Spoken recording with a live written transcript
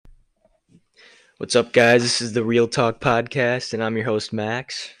What's up, guys? This is the Real Talk Podcast, and I'm your host,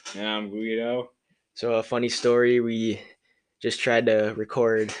 Max. And I'm Guido. So, a funny story, we just tried to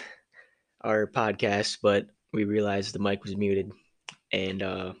record our podcast, but we realized the mic was muted. And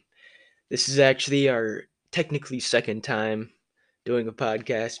this is actually our technically second time doing a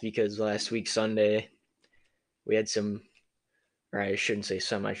podcast because last week, Sunday, we had some, or I shouldn't say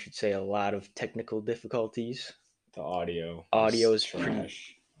some, I should say a lot of technical difficulties. The audio is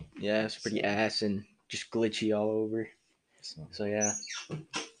trash. It's pretty ass and just glitchy all over. So yeah.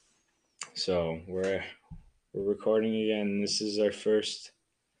 So we're recording again. This is our first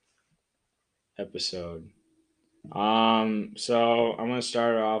episode. So I'm gonna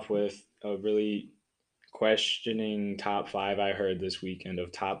start off with a really questioning top 5 I heard this weekend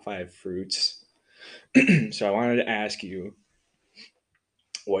of top 5 fruits. So I wanted to ask you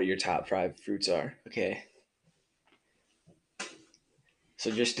what your top 5 fruits are. Okay. So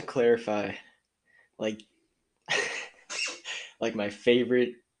just to clarify, like my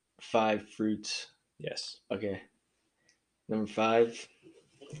favorite 5 fruits. Yes. Okay. Number 5,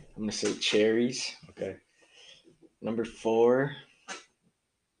 I'm gonna say cherries. Okay. Number 4,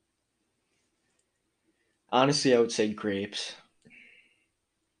 honestly, I would say grapes.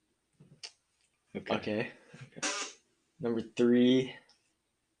 Okay. Number 3,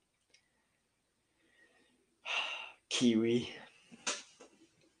 kiwi.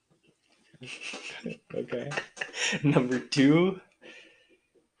 Okay. Number 2,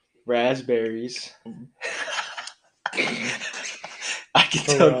 raspberries. I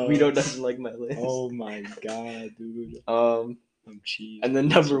can tell Gwido doesn't like my list. Oh my god, dude. I'm cheese. And then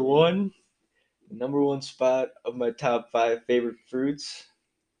number 1, the number 1 spot of my top 5 favorite fruits,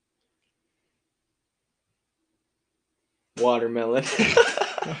 watermelon.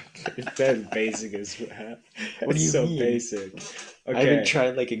 That's basic as well. What do you so mean? basic. Okay. I haven't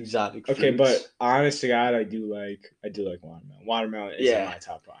tried like exotic fruits. Okay, but honest to God, I do like watermelon. Watermelon is in my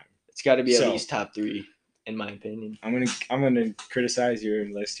top 5. It's got to be at least top 3, in my opinion. I'm gonna criticize your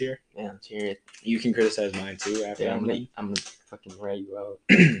list here. Yeah, let's hear it. You can criticize mine too after I'm gonna fucking write you out.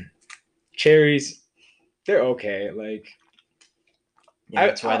 Cherries, they're okay. Like, yeah,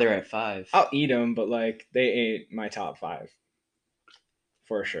 that's why they're at 5. I'll eat them, but like they ain't my top 5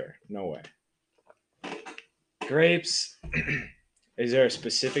 for sure. No way. Grapes. Is there a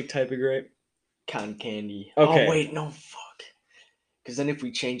specific type of grape? Cotton candy. Okay. Oh wait, no, fuck. Because then if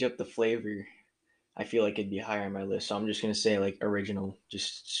we change up the flavor, I feel like it'd be higher on my list. So I'm just gonna say like original,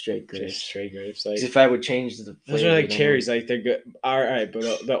 just straight grapes. Just straight grapes. Like, if I would change the flavor, those are like cherries. Like, they're good. All right, but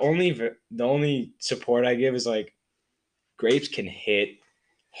the only support I give is like grapes can hit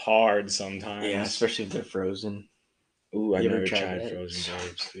hard sometimes. Yeah, especially if they're frozen. Ooh, I never tried frozen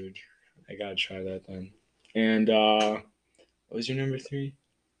grapes, dude. I gotta try that then. And what was your number 3?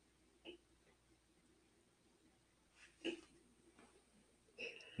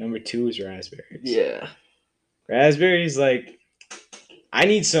 Number 2 is raspberries. Yeah. Raspberries, like, I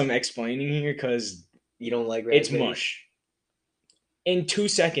need some explaining here because you don't like raspberries. It's mush. In 2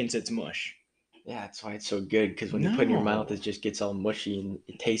 seconds, it's mush. Yeah, that's why it's so good. Because when you put it in your mouth, it just gets all mushy and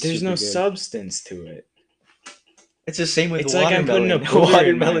it tastes. There's no good. substance to it. It's the same with it's watermelon. Like I'm putting a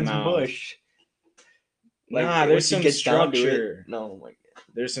watermelon's mush. Like, there's some structure. No, my God.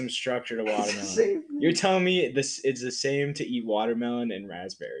 There's some structure to watermelon. You're telling me it's the same to eat watermelon and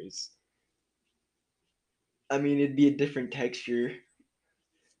raspberries? I mean, it'd be a different texture.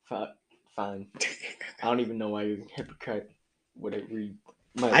 Fine. I don't even know why you're a hypocrite.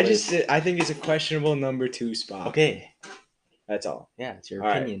 I think it's a questionable number 2 spot. Okay. That's all. Yeah, it's your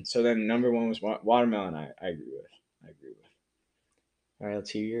opinion. Right. So then number 1 was watermelon. I agree with. All right,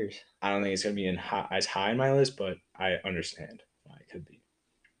 let's hear yours. I don't think it's going to be as high in my list, but I understand why it could be.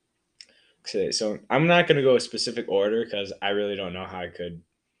 So I'm not going to go a specific order because I really don't know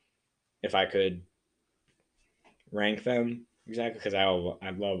if I could rank them exactly because I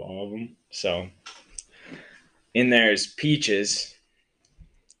love all of them. So in there's peaches.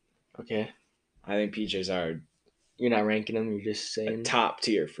 Okay. I think peaches are... You're not ranking them, you're just saying... a top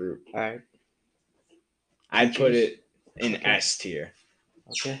tier fruit. All right. I'd put it in S tier.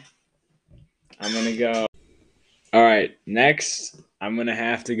 Okay. I'm going to go... All right, next I'm going to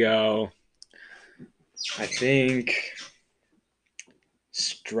have to go... I think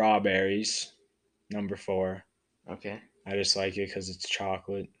strawberries, number 4. Okay. I just like it because it's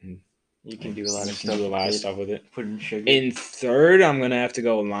chocolate and you can do a lot of stuff with it. Put in sugar. In 3rd, I'm gonna have to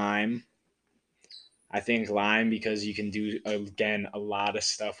go lime. I think lime because you can do again a lot of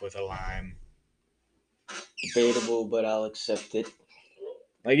stuff with a lime. Debatable, but I'll accept it.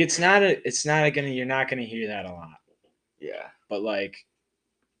 Like you're not gonna hear that a lot. Yeah. But like,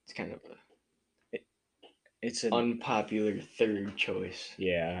 it's kind of It's an unpopular third choice.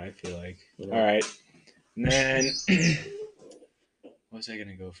 yeah. I feel like You all know. right. And then what was I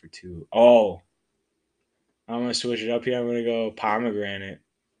gonna go for two? Oh, I'm gonna switch it up here. I'm gonna go pomegranate.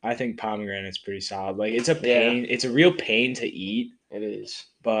 I think pomegranate's pretty solid. Like it's a Yeah, pain. It's a real pain to eat, it is.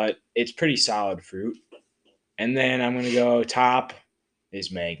 but it's pretty solid fruit. And then I'm gonna go top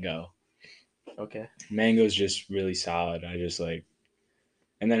is mango. Okay. Mango's just really solid. I just like,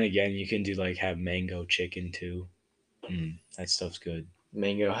 and then again, you can do like have mango chicken too. That stuff's good.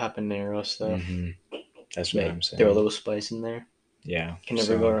 Mango habanero stuff. hmm That's what I'm Make throw a saying. little spice in there. Yeah. Can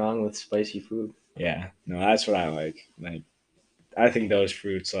never go So wrong with spicy food. yeah, no, that's what I like. Like, I think those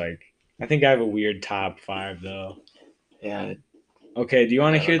fruits. Like, I think I have a weird top five though. Yeah, Okay, do you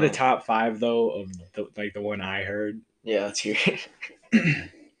want to I don't hear the know. top five though of the one I heard? Yeah, let's hear it.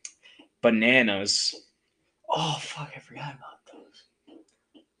 Bananas, Oh fuck, I forgot about those.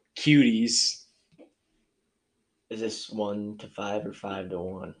 cuties. Is this 1 to 5 or 5 to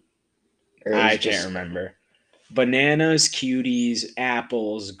 1? Or is I it can't just remember. Bananas, cuties,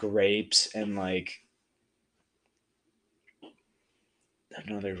 apples, grapes, and like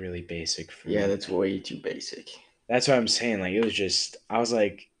another really basic yeah, fruit. that's way too basic. That's what I'm saying. Like it was just I was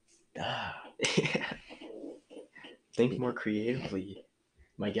like, ah, Think more creatively,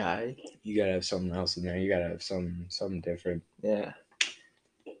 my guy. you gotta have something else in there. You gotta have something different Yeah.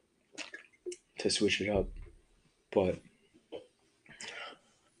 to switch it up. But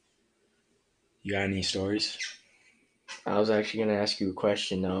you got any stories? I was actually gonna ask you a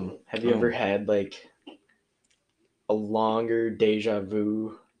question. Have you ever Oh, had like a longer deja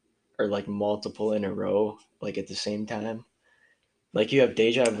vu or like multiple in a row, like at the same time? Like you have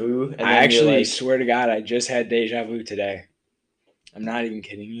deja vu and I then you're actually like, swear to God, I just had deja vu today. I'm not even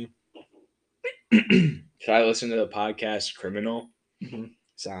kidding you. So I listened to the podcast Criminal. mhm,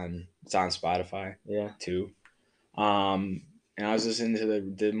 It's on Spotify yeah, too. And I was listening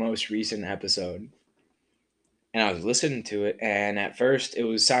to the most recent episode, and I was listening to it, and at first it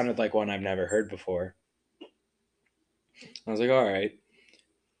was sounded like one I've never heard before. I was like, all right,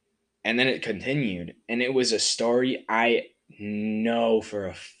 and then it continued, and it was a story I know for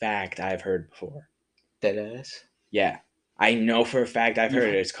a fact I've heard before. dead ass. Yeah, I know for a fact I've You've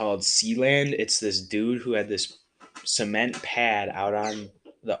heard it. It's called Sealand. It's this dude who had this cement pad out on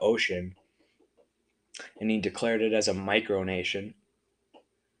the ocean, and he declared it as a micronation.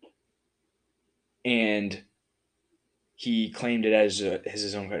 And he claimed it as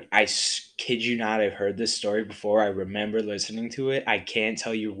his own country. Kid you not, I've heard this story before. I remember listening to it. I can't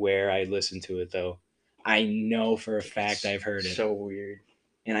tell you where I listened to it though. I know for a fact I've heard it, So weird.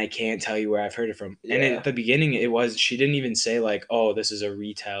 and I can't tell you where I've heard it from. And Yeah, at the beginning, it was she didn't even say like, "Oh, this is a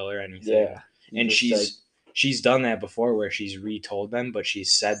retell" or anything. yeah. You And just like, she's done that before, where she's retold them, but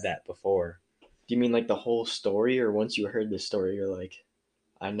she's said that before. do you mean like the whole story, or once you heard the story, you're like,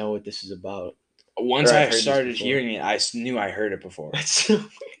 I know what this is about, Once or I've I heard this started before. hearing it, I knew I heard it before. That's so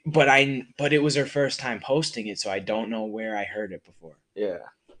But it was her first time posting it, so I don't know where I heard it before. yeah.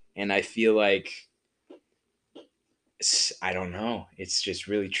 And I feel like I don't know. It's just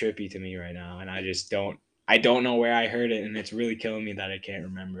really trippy to me right now, and I don't know where I heard it, and it's really killing me that I can't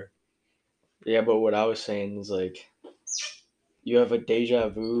remember. Yeah, but what I was saying is like you have a deja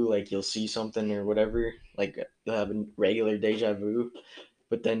vu, like you'll see something or whatever, like you'll have a regular deja vu,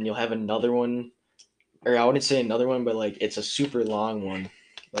 but then you'll have another one, or I wouldn't say another one, but like it's a super long one,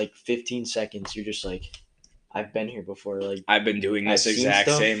 like 15 seconds. You're just like, I've been here before, like I've been doing I've this seen exact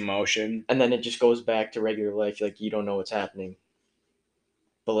same stuff, motion. and then it just goes back to regular life, like you don't know what's happening.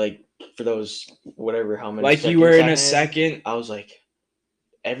 But like for those whatever how many Like you were seconds in I a had, second. I was like,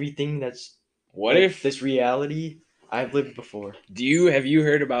 everything that's What like if this reality I've lived before. have you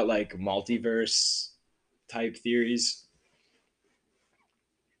heard about like multiverse type theories?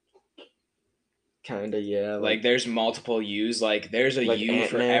 Kinda, yeah, Like there's multiple U's. Like there's a like U Ant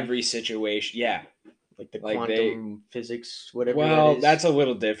for Man, every situation. Yeah. like the Like they quantum physics, whatever that well, is. that's a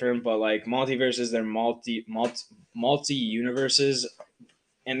little different, but like multiverses, they're multi universes,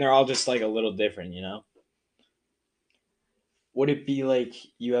 and they're all just like a little different, you know. Would it be like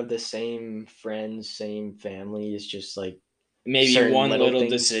you have the same friends, same family? It's just like Maybe certain one little little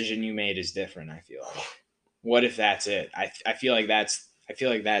things. decision you made is different. I feel like. What if that's it? I feel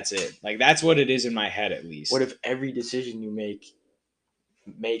like that's it. Like that's what it is in my head at What least. if every decision you make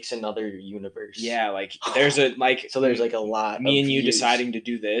makes another universe? Yeah, like there's a like So there's like a lot me of and you views. deciding to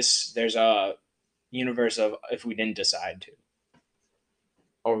do this. There's a universe of if we didn't decide to.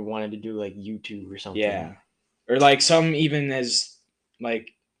 Or we wanted to do like YouTube or something. Yeah, or like some even as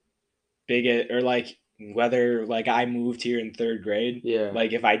like or like whether like I moved here in third grade. Yeah.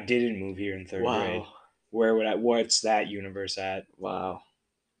 Like if I didn't move here in third grade, Wow. what's that universe at? Wow.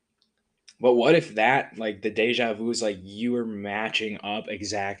 But what if that, like, the deja vu is like you were matching up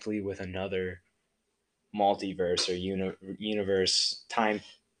exactly with another multiverse or universe time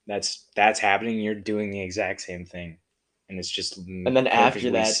that's happening. You're doing the exact same thing, and it's just And then after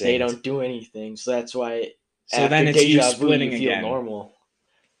perfectly that, they synced. don't do anything. So that's why So after then it's you deja vu, you splitting feel again. normal.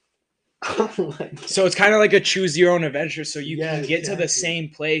 Oh my So it's kind of like a choose your own adventure. So you Yeah, can get to the exactly. same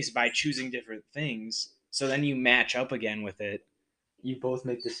place by choosing different things. So then you match up again with it. You both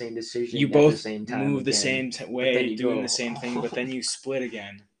make the same You decision at the both same time move the again, same but then way, you doing the go, same thing, but oh. then you split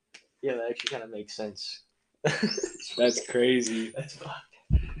again. Yeah, that actually kind of makes sense. That's crazy. That's fucked.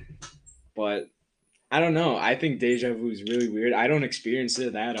 But I don't know. I think deja vu is really weird. I don't experience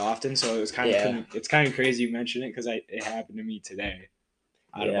it that often, so it was kind of Yeah, couldn't. It's kind of crazy you mention it because it happened to me today.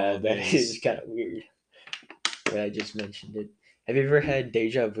 Out of yeah, all that is days, kind of weird. But I just mentioned it. Have you ever had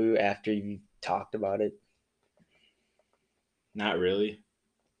deja vu after you talked about it? not really.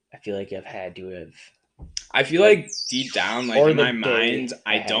 I feel like I've had to have, I feel like, like deep down, like or in the my mind, day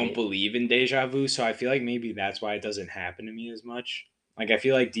I I had don't it. believe in deja vu. So I feel like maybe that's why it doesn't happen to me as much. Like I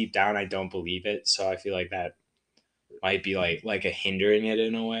feel like deep down, I don't believe it. So I feel like that might be like a hindering it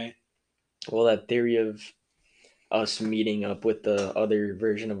in a way. Well, that theory of us meeting up with the other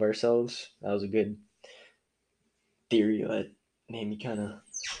version of ourselves, that was a good theory that made me kind of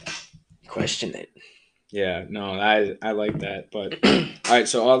question it. Yeah, no, I like that. But all right,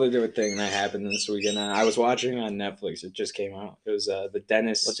 so other thing that happened this weekend, I was watching on Netflix. It just came out. It was the What's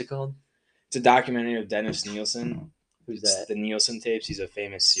Dennis. it called? It's a documentary of Dennis Nielsen. Who's It's that? the Nielsen tapes. He's a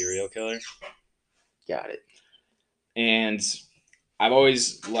famous serial killer, Got it. and I've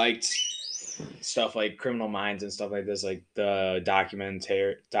always liked stuff like Criminal Minds and stuff like this, like the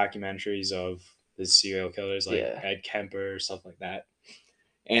documentaries of the serial killers, like Yeah. Ed Kemper, stuff like that.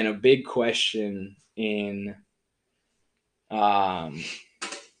 And a big question in um,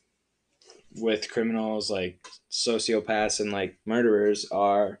 with criminals like sociopaths and like murderers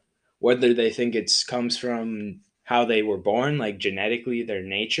are whether they think it's comes from how they were born, like genetically their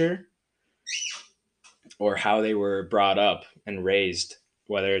nature, or how they were brought up and raised,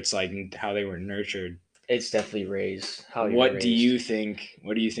 whether it's like how they were nurtured. It's definitely raised, how you were What do raised. you think?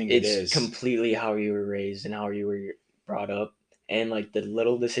 What do you think it It's is? completely how you were raised and how you were brought up and like the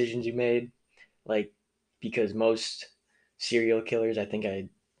little decisions you made. Like, because most serial killers, I think I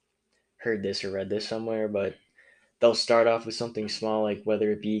heard this or read this somewhere, but they'll start off with something small, like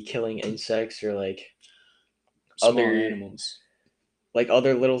whether it be killing insects or Small other animals.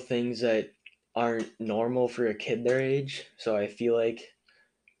 other little things that aren't normal for a kid their age. So I feel like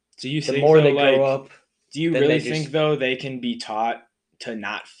Do you the think more though, they grow like, up, do you then they really think just, though they can be taught to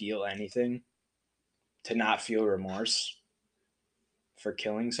not feel anything, to not feel remorse for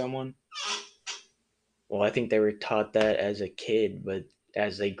killing someone? well, I think they were taught that as a kid, but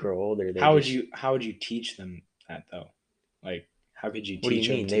as they grow older, they just, How would you teach them that though? Like, how could you what do you teach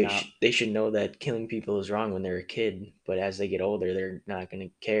them mean? to not? They should know that killing people is wrong when they're a kid, but as they get older, they're not going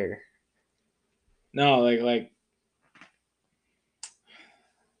to care. No,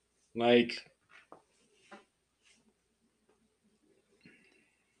 like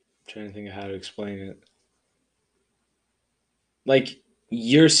I'm trying to think of how to explain it. Like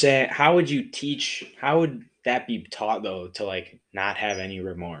you're saying, how would you teach? How would that be taught though to like not have any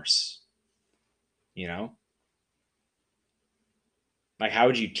remorse? You know, like how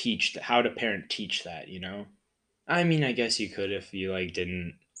would you teach? How would a parent teach that? You know, I mean, I guess you could if you like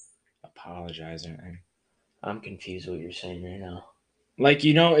didn't apologize or anything. I'm confused what you're saying right now. Like,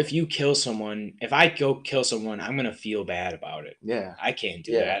 you know, if you kill someone, if I go kill someone, I'm gonna feel bad about it. Yeah. I can't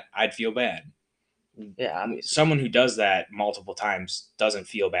do Yeah. that. I'd feel bad. Yeah, obviously. Someone who does that multiple times doesn't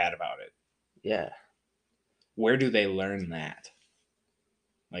feel bad about it. Yeah. Where do they learn that?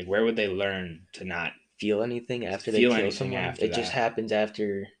 Like, where would they learn to not Feel anything after they feel kill anything someone? after It just that? happens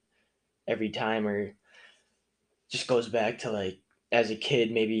after every time, or just goes back to like as a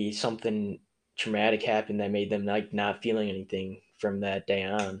kid, maybe something traumatic happened that made them like not feeling anything from that day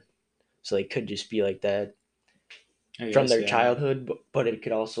on. So they could just be like that I from guess, their yeah. childhood, but it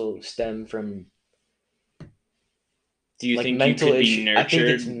could also stem from Do you like think you mental could be issue. I think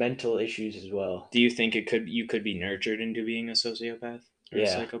it's nurtured? mental issues as well. Do you think you could be nurtured into being a sociopath or a Yeah,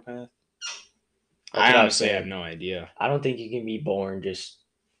 psychopath? that's I what I was honestly have saying. no idea. I don't think you can be born just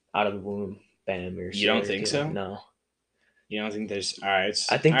out of the womb, bam, you're a You don't serial think killer. so? No, You don't think there's all right?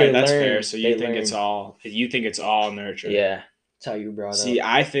 I think All right, that's fair. So They learn. you think it's all nurture. Yeah, it's how you brought See, up.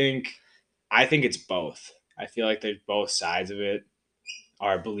 I think it's both. I feel like there's both sides of it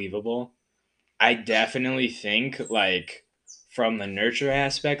are believable. I definitely think like from the nurture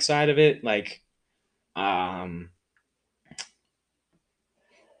aspect side of it, like Um,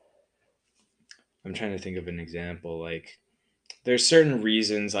 I'm trying to think of an example. Like, there's certain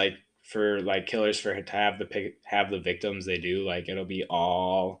reasons, like for like killers for to have the victims they do. Like, it'll be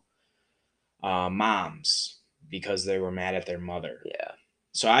all moms because they were mad at their mother. Yeah.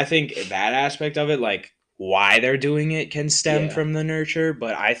 So I think that aspect of it, like why they're doing it, can stem Yeah. from the nurture.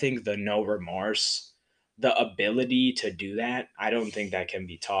 But I think the no remorse, the ability to do that, I don't think that can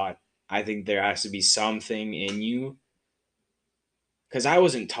be taught. I think there has to be something in you, because I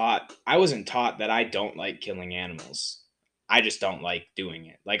wasn't taught that I don't like killing animals. I just don't like doing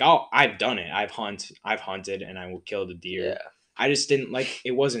it. Like I've done it. I've hunted and I will kill the deer. Yeah. I just didn't like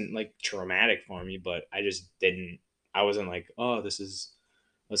it. Wasn't like traumatic for me, but I just didn't. I wasn't like, oh, this is,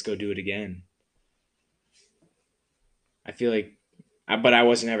 let's go do it again. I feel like, but I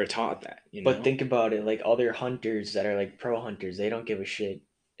wasn't ever taught that, you But know? think about it, like other hunters that are like pro hunters, they don't give a shit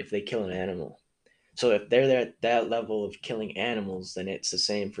if they kill an animal. So if they're at that level of killing animals, then it's the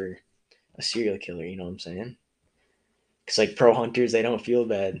same for a serial killer. You know what I'm saying? Because like pro hunters, they don't feel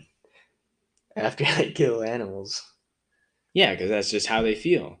bad after they kill animals. Yeah, because that's just how they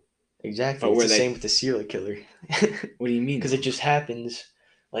feel. Exactly. But It's were the same they, with the serial killer. what do you mean Because it though? just happens.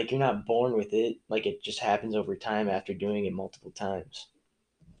 Like you're not born with it. Like it just happens over time after doing it multiple times.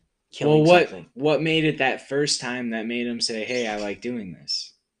 Well, Killing something. what made it that first time that made them say, hey, I like doing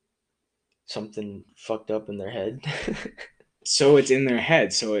this? Something fucked up in their head. So it's in their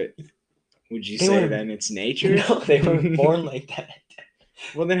head. So it, would you They say weren't. then it's nature? No, they weren't born like that.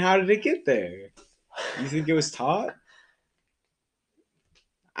 Well, then how did it get there? You think it was taught?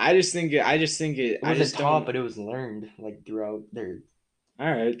 It I wasn't just taught, don't. but it was learned like throughout their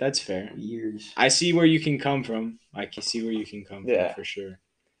All right, that's fair. years. I see where you can come from. I can see where you can come from Yeah, for sure.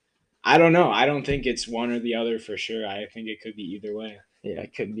 I don't know. I don't think it's one or the other for sure. I think it could be either way. yeah,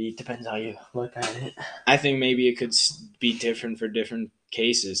 it could be. Depends how you look at it. I think maybe it could be different for different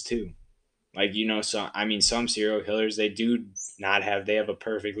cases too. Like, so I mean, some serial killers, they do not have, they have a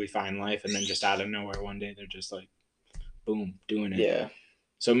perfectly fine life, and then just out of nowhere one day they're just like, boom, doing it. Yeah,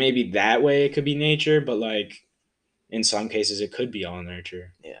 So maybe that way it could be nature, but like in some cases it could be all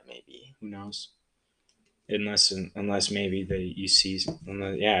nurture. yeah, maybe. Who knows? Unless maybe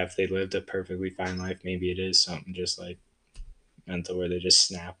yeah, if they lived a perfectly fine life, maybe it is something just like mental where they just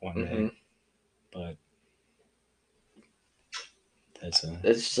snap one Mm-hmm. day. But that's a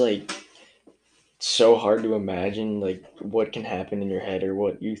It's like so hard to imagine like what can happen in your head or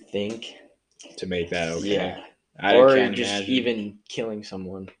what you think. to make that okay. Yeah, I or can't just imagine. even killing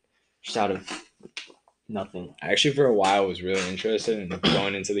someone just out of nothing. I actually for a while was really interested in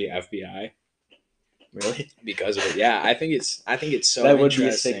going into the FBI Really, because of it. Yeah, I think it's so that would be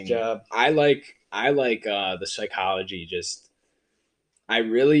a sick interesting. job. I like the psychology. Just I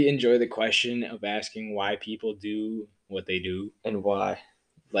really enjoy the question of asking why people do what they do. And why?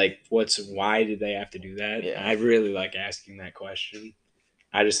 Like, why did they have to do that? Yeah, I really like asking that question.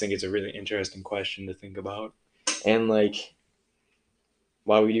 I just think it's a really interesting question to think about. and like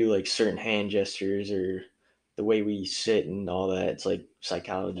why we do like certain hand gestures or the way we sit and all that. It's like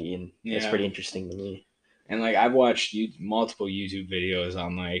psychology, and it's Yeah, pretty interesting to me. and like I've watched multiple YouTube videos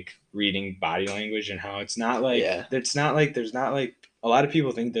on like reading body language and how Yeah, it's not like there's not like a lot of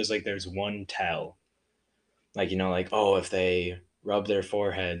people think there's one tell, like like, oh, if they rub their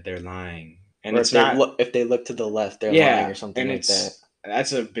forehead they're lying, and or it's not. if they look to the left, they're lying Yeah, or something and like that.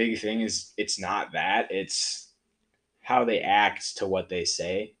 that's a big thing, is it's not that, it's how they act to what they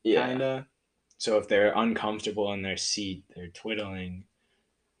say, Yeah, kind of. So if they're uncomfortable in their seat, they're twiddling,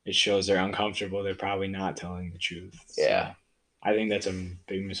 it shows they're uncomfortable, they're probably not telling the truth. yeah, So I think that's a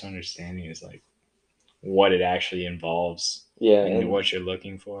big misunderstanding, is like what it actually involves yeah, and what you're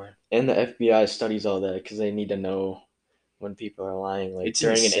looking for. and the FBI studies all that because they need to know when people are lying. Like It's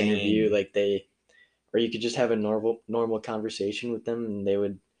during an interview, insane. like they, or you could just have a normal conversation with them, and they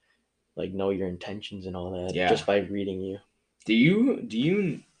would like know your intentions and all that Yeah. just by reading you. Do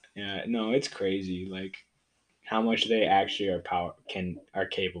you yeah, no, it's crazy like how much they actually are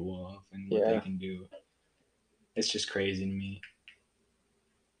capable of and what they Yeah, can do. It's just crazy to me.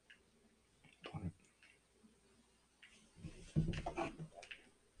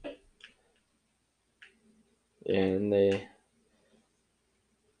 and they,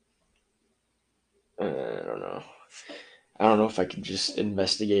 I don't know. I don't know if I could just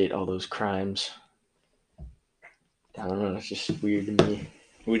investigate all those crimes. I don't know. It's just weird to me.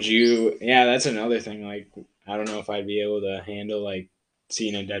 Would you? Yeah, that's another thing. Like, I don't know if I'd be able to handle like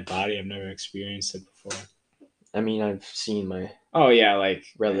seeing a dead body. I've never experienced it before. I mean, I've seen my Oh yeah, like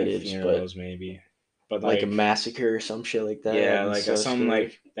relatives, but funerals maybe, but like a like massacre or some shit like that, yeah, that'd be like so something scary.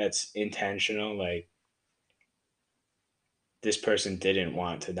 like that's intentional. Like this person didn't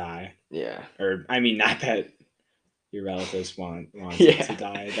want to die. Yeah. Or I mean, not that your relatives wanted Yeah. to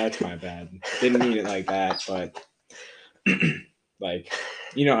die. That's my bad. Didn't mean it like that, but like,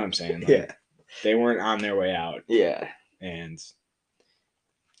 you know what I'm saying? Like, Yeah. they weren't on their way out Yeah. and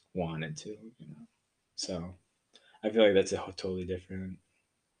wanted to, you know. So I feel like that's a totally different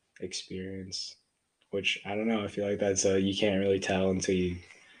experience. Which I don't know. I feel like that's you can't really tell until you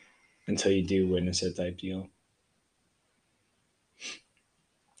do witness it type deal.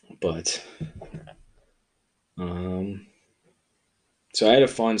 But um, so I had a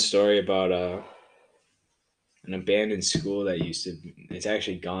fun story about an abandoned school that used to. It's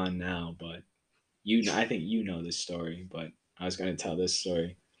actually gone now, but I think you know this story. But I was going to tell this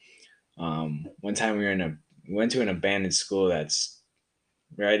story. One time we went to an abandoned school that's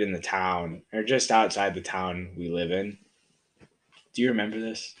right in the town or just outside the town we live in. Do you remember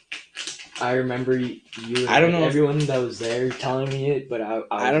this? I remember you I don't and know if everyone that was there telling me it, but I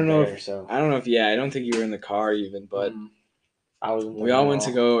I don't wasn't know there, if so I don't know if I don't think you were in the car even, but I wasn't we there all at went to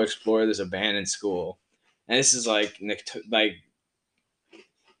all. go explore this abandoned school, and this is like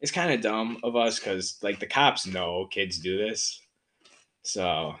it's kind of dumb of us because like the cops know kids do this,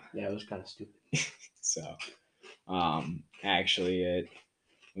 so Yeah, it was kind of stupid. so actually it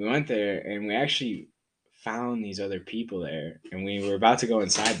we went there and we actually found these other people there, and we were about to go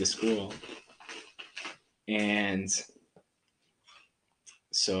inside the school, and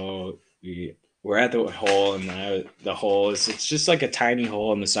so we're at the hole, and the hole is it's just like a tiny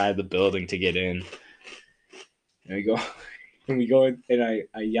hole in the side of the building to get in. And we go and we go in, and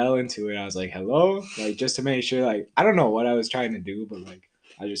I yell into it. I was like, "Hello," like just to make sure. Like I don't know what I was trying to do, but like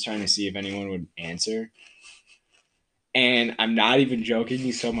I was just trying to see if anyone would answer. And I'm not even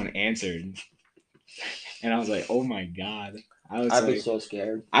joking. Someone answered, and I was like, "Oh my god!" I was I'd be like, so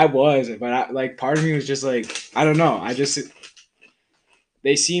scared. I was, but like part of me was just like, I don't know.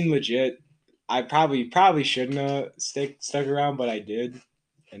 They seemed legit. I probably shouldn't have stuck around, but I did.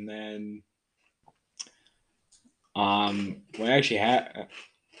 And then we actually had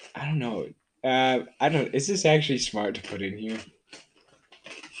I don't know. I don't. Is this actually smart to put in here?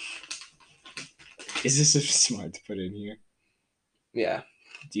 Is this smart to put in here? Yeah,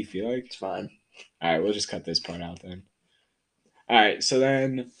 Do you feel like? it's fine. All right, we'll just cut this part out then. All right, so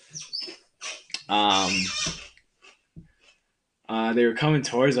then um they were coming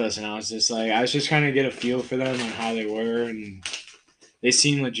towards us, and I was just trying to get a feel for them on how they were, and they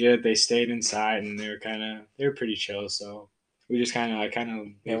seemed legit. They stayed inside, and they were pretty chill. So we just They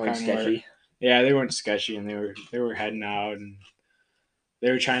weren't sketchy. yeah, they weren't sketchy, and they were heading out, and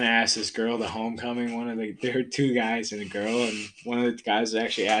they were trying to ask this girl to homecoming. There were two guys and a girl, and one of the guys was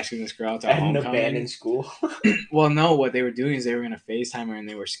actually asking this girl to At an homecoming. abandoned school. Well, no, what they were doing is they were gonna FaceTime her, and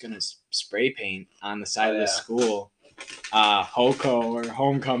they were gonna spray paint on the side of the school, HOCO or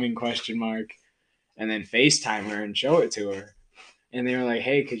homecoming question mark, and then FaceTime her and show it to her. And they were like,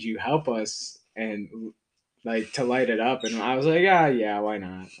 "Hey, could you help us and like to light it up?" And I was like, yeah, why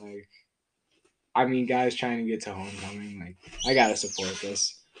not?" Like, I mean, guys trying to get to homecoming, like, I gotta support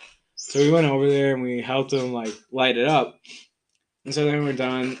this. So we went over there and we helped them like light it up. And so then we're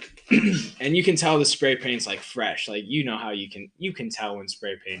done, and you can tell the spray paint's like fresh. Like you know how you can tell when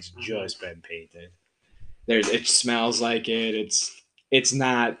spray paint's just been painted. It smells like it. It's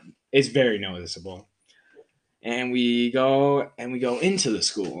not. It's very noticeable. And we go into the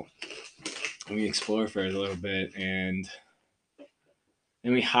school, and we explore for a little bit, and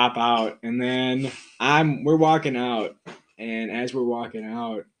then we hop out, and then we're walking out, and as we're walking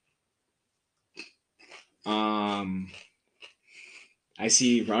out, um, I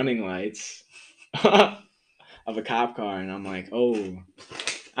see running lights of a cop car, and I'm like, oh.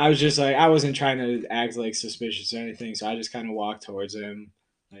 I was just like, I wasn't trying to act like suspicious or anything, so I just kind of walked towards him,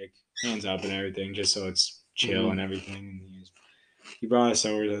 like hands up and everything, just so it's chill and everything. And he brought us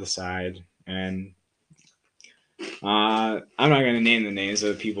over to the side, and I'm not gonna name the names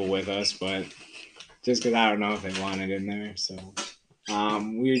of the people with us, but just because I don't know if they want it in there. So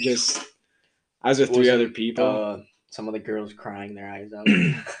we were just I was with three other people. Some of the girls crying their eyes out.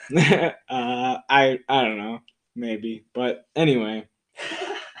 I don't know, maybe, but anyway,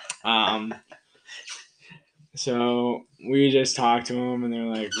 so we just talked to them, and they're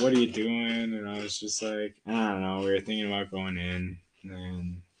like, "What are you doing?" And I was just like, "I don't know. We were thinking about going in,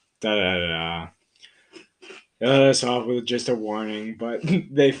 and da da da da." They let us off with just a warning, but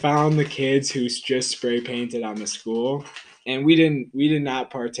they found the kids who just spray painted on the school, and we did not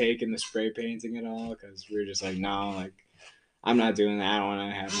partake in the spray painting at all because we were just like, no, like I'm not doing that. I don't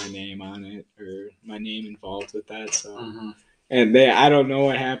want to have my name on it or my name involved with that. So And I don't know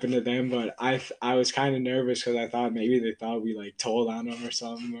what happened to them, but I was kind of nervous because I thought maybe they thought we like told on them or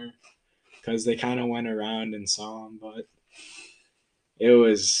something, or because they kind of went around and saw them. But it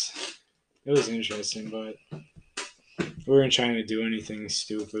was interesting, but we weren't trying to do anything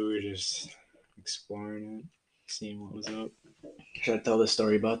stupid. We were just exploring it, seeing what was up. Should I tell the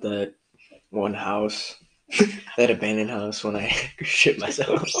story about that one house, that abandoned house when I shit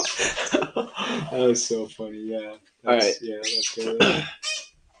myself? That was so funny. Yeah. All right. Yeah. Let's go. With it.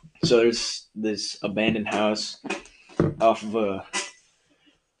 So there's this abandoned house off of a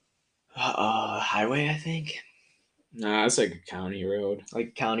highway, I think, Nah, it's like a county road.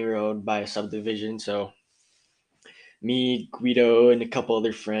 like county road by a subdivision. So me, Guido, and a couple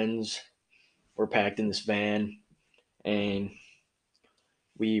other friends were packed in this van, and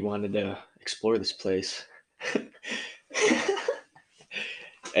we wanted to explore this place.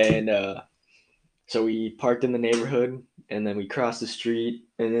 And so we parked in the neighborhood, and then we crossed the street,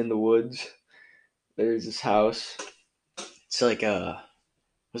 and in the woods, there's this house. It's like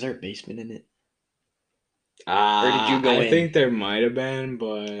was there a basement in it? Or did you go I in? think there might have been,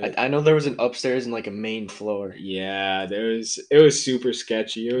 but I know there was an upstairs and like a main floor. yeah, it was super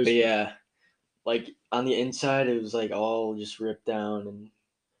sketchy. It was. But yeah, like on the inside, it was like all just ripped down and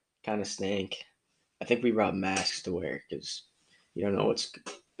kind of stank. I think we brought masks to wear because you don't know what's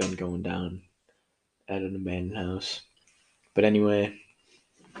been going down at an abandoned house. But anyway,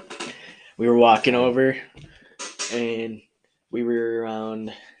 we were walking over and we were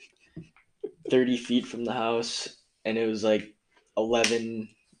around 30 feet from the house, and it was like 11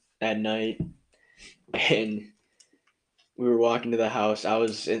 at night, and we were walking to the house. I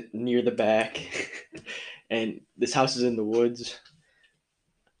was near the back, and this house is in the woods,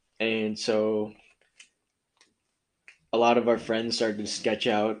 and so a lot of our friends started to sketch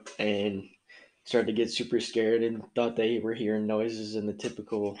out and started to get super scared and thought they were hearing noises and the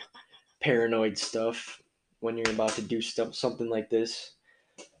typical paranoid stuff when you're about to do something like this.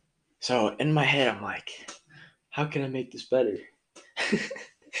 So in my head, I'm like, how can I make this better?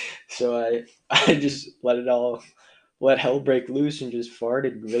 So I just let hell break loose and just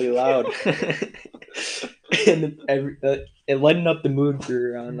farted really loud. And it lightened up the mood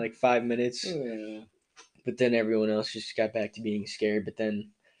for around like 5 minutes. Yeah. But then everyone else just got back to being scared. But then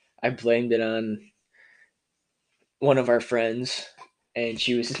I blamed it on one of our friends, and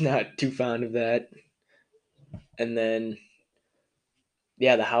she was not too fond of that. And then,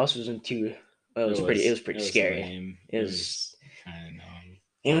 yeah, the house wasn't too. Well, it was pretty scary. Lame. It was kind of numb.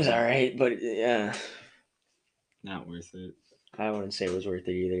 it was all right, but yeah, Not worth it. I wouldn't say it was worth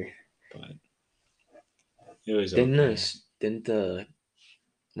it either. But it was Didn't okay. didn't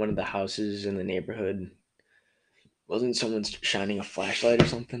one of the houses in the neighborhood, wasn't someone shining a flashlight or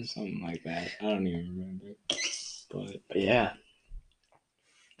something? Something like that. I don't even remember. But yeah,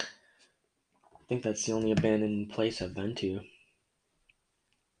 I think that's the only abandoned place I've been to.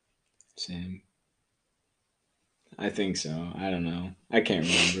 same. I think so. I don't know. I can't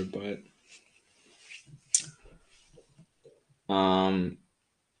remember, but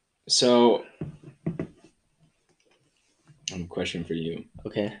so I have a question for you.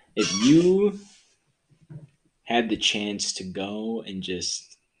 Okay. If you had the chance to go and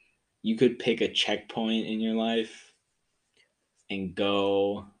you could pick a checkpoint in your life and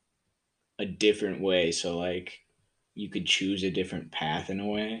go a different way, so like you could choose a different path in a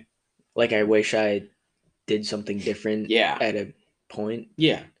way. Like I wish I did something different. Yeah. At a point.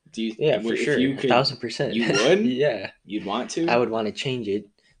 Yeah. Do you? Yeah, for sure. You could, 1,000%. You would? Yeah. You'd want to? I would want to change it,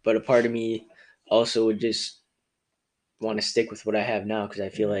 but a part of me also would just want to stick with what I have now because I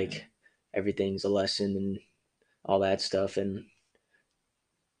feel like everything's a lesson and all that stuff, and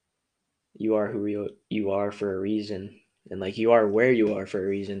you are who you are for a reason, and like you are where you are for a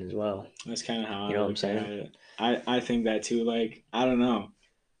reason as well. That's kind of how you know what I'm saying. it. I think that too. Like I don't know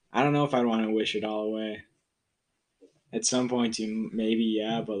if I'd want to wish it all away. At some point, you maybe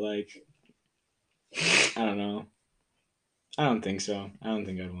yeah, but like I don't know. I don't think so. I don't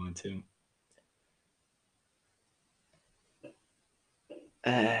think I'd want to.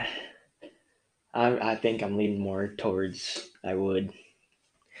 I think I'm leaning more towards I would.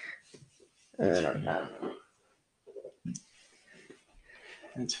 I don't know.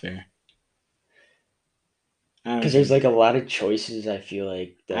 That's fair. Because there's like a lot of choices. I feel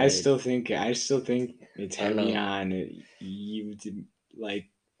like that I still think it's heavy on you. Like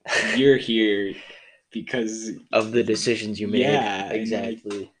you're here because of the decisions you made. Yeah,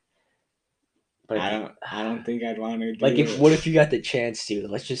 exactly. Like, but I don't think I'd want to. Like what if you got the chance to?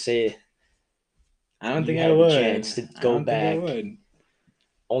 Let's just say. I don't think I would. The chance to go back. I would.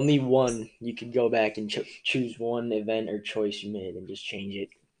 only one. You could go back and choose one event or choice you made and just change it.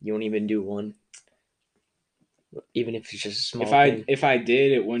 You won't even do one, even if it's just a If small I thing. if I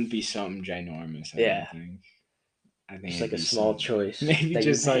did, it wouldn't be something ginormous. I don't Yeah, think. I think just it'd like a be small something. choice Maybe that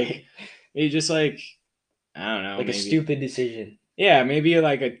you just like made, maybe just like I don't know. like a Maybe stupid decision, yeah. Maybe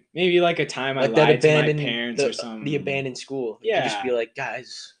like a time I like that lied to my abandoned parents or the something. abandoned school. You could just be Yeah, like,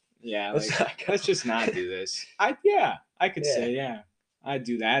 guys, yeah. let's Like not let's go. just not do this. I could Yeah, say yeah. I'd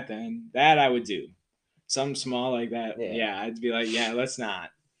do that then. That I would do. Something small like that. yeah, Yeah, I'd be like yeah. Let's not.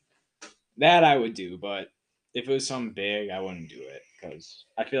 That I would do, but if it was something big, I wouldn't do it because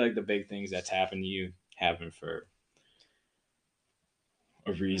I feel like the big things that's happened to you happen for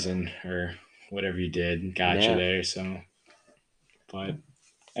a reason or whatever you did got you yeah, there. So, but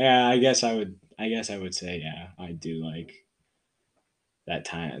yeah, I guess I would. I guess I would say yeah, I do like that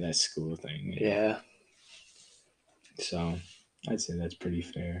school thing. Yeah. yeah. So I'd say that's pretty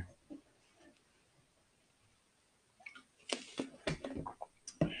fair.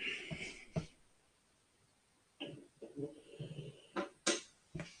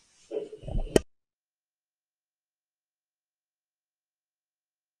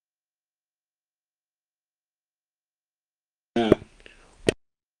 Yeah.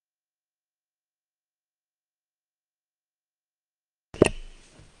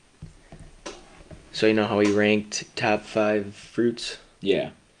 So you know how we ranked top 5 fruits?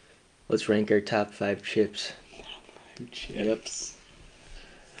 Yeah. Let's rank our top 5 chips. Yep, Chips.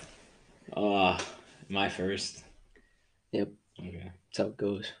 Uh, my first. yep. Okay. That's how it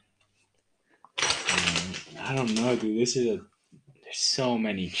goes. I don't know, dude. There's so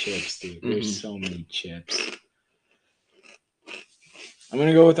many chips, dude. There's Mm-hmm. so many chips. I'm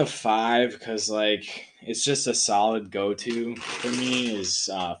gonna go with a 5 because like it's just a solid go-to for me is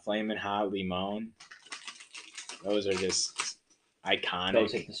Flamin' Hot Limon. Those are just Those hit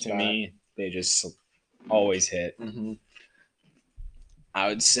iconic the to spot. me. They just always hit. Mm-hmm. I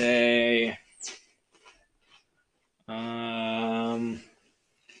would say um,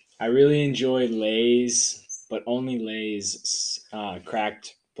 I really enjoy Lay's, but only Lay's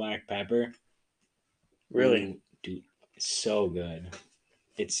cracked black pepper. Really? Ooh, dude, it's so good.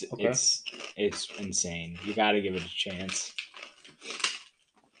 It's Okay. it's it's insane. You got to give it a chance.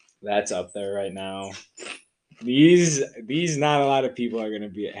 That's up there right now. These not a lot of people are gonna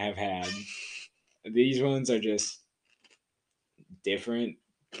be have had. These ones are just different.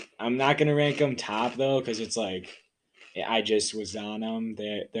 I'm not gonna rank them top though because it's like I just was on them.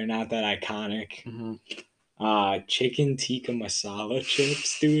 They're not that iconic. Mm-hmm. Chicken tikka masala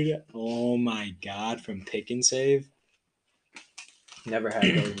chips, dude. Oh my god, from Pick and Save, Never had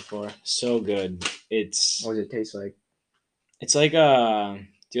those before. so good. What does it taste like? It's like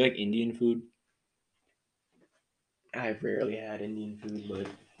do you like Indian food? I've rarely had Indian food, but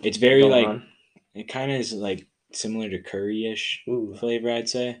It's very go like on. it kind of is like similar to curry-ish Ooh, flavor. I'd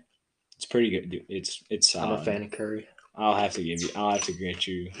say it's pretty good. Dude. It's I'm a solid. fan of curry. I'll have to get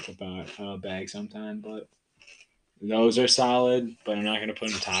you about a bag sometime, but those are solid. But I'm not gonna put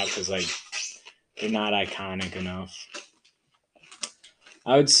them top because like they're not iconic enough.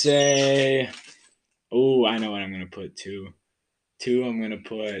 I would say, oh, I know what I'm gonna put too. Two, I'm gonna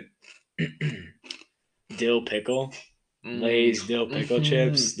put dill pickle, Mm. Lay's dill pickle Mm-hmm.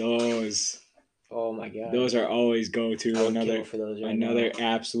 chips. Oh my god. Those are always go I to. would kill for those right now. Another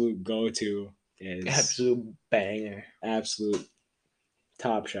absolute go to is Absolute banger. absolute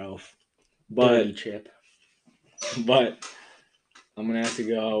top shelf. Dirty But chip. but I'm gonna have to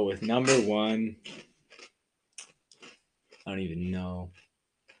go with number one. I don't even know.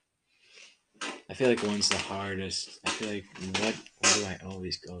 I feel like one's the hardest. I feel like what do I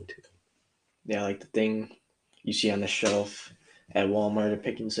always go to? Yeah, like the thing you see on the shelf at Walmart or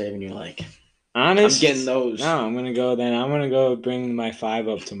Pick and Save, and you're like, I'm getting Honest? those. No, I'm gonna go then. I'm gonna go bring my 5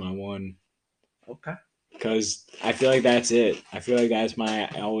 up to my 1 Okay. because I feel like that's it. I feel like that's my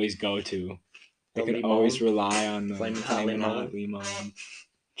always go to. I The can always limon, rely on the flaming hot flaming hot limon. limon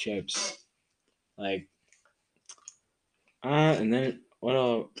chips. Like, and then what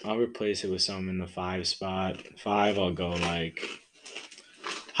I'll replace it with some in the 5 spot. 5, I'll go like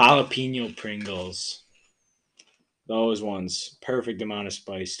jalapeno Pringles. Those ones, perfect amount of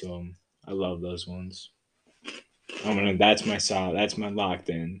spice to them. I love those ones. That's my solid. That's my locked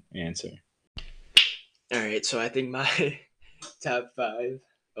in answer. All right, so I think my top 5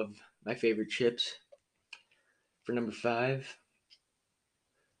 of my favorite chips for number 5,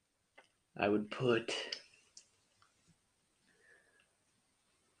 I would put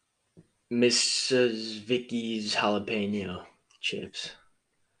Mrs. Vicky's jalapeno chips.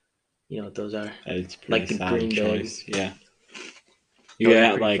 You know what those are? It's a pretty Like the solid green bag. choice. Yeah. You Those are got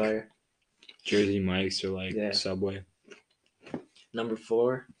pretty like fire. Jersey Mike's or like Yeah. Subway. Number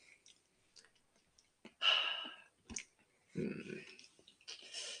 4.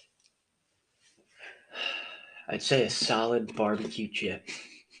 I'd say a solid barbecue chip.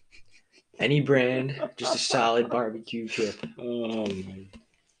 Any brand, just a solid barbecue chip. Oh my.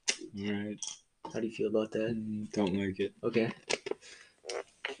 All right. How do you feel about that? Don't like it. Okay.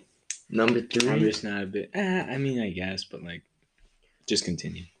 Number 3. I'm just not a bit. I mean, I guess, but like, just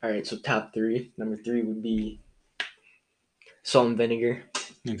continue. All right, so top 3. Number 3 would be salt and vinegar,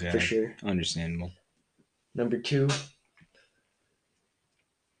 Okay. for sure. Understandable. Number 2,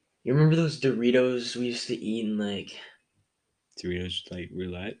 you remember those Doritos we used to eat in like? Doritos like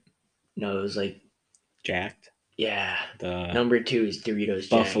roulette. No, it was like, Jacked. yeah. The Number 2 is Doritos Jack.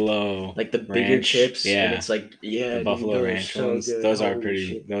 Buffalo. Like the bigger Ranch. chips, Yeah. and it's like, yeah, The Buffalo dude, those Ranch are so ones. good. Those are Holy pretty.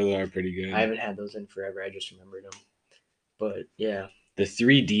 shit. Those are pretty good. I haven't had those in forever. I just remembered them. But yeah, The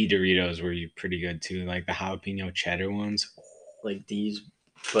 3D Doritos were pretty good too, like the jalapeno cheddar ones. like these,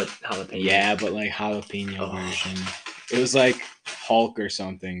 but jalapeno. Yeah, but like jalapeno version. It was like Hulk or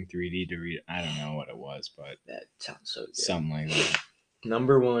something. 3D Dorito. I don't know what it was, but That sounds so good. something like that.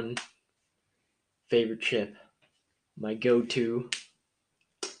 Number 1 favorite chip, my go-to.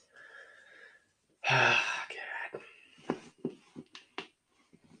 God.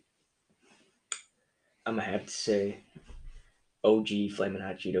 I'm gonna have to say OG Flamin'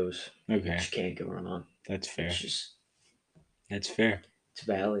 Hot Cheetos. Okay, Just can't go wrong. that's fair. It's just, That's fair. it's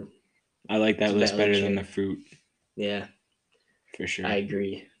valid. I like that It's list valid better than chip. the fruit Yeah, for sure. I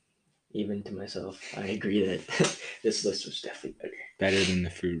agree. Even to myself, I agree that this list was definitely better. Better than the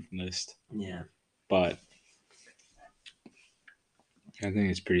fruit list, Yeah. but I think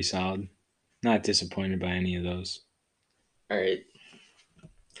it's pretty solid. Not disappointed by any of those. All right.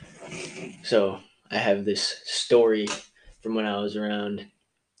 So I have this story from when I was around,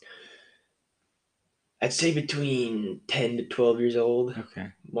 I'd say between 10 to 12 years old, Okay.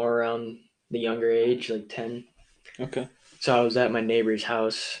 more around the younger age, like 10. Okay. So I was at my neighbor's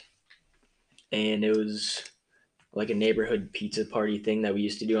house, and it was like a neighborhood pizza party thing that we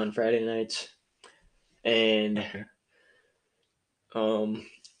used to do on Friday nights. And Okay.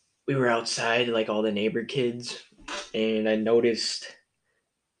 we were outside, like all the neighbor kids, and I noticed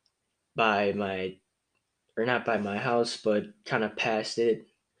by my, or not by my house, but kind of past it.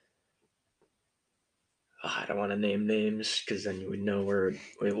 I don't want to name names because then you would know where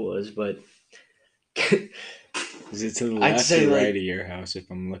it was, but Is it to the I'd left say, or like, right of your house if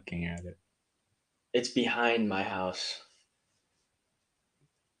I'm looking at it? it's behind my house.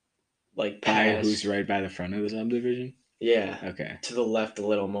 Like By past, who's right by the front of the subdivision? yeah, Okay. to the left a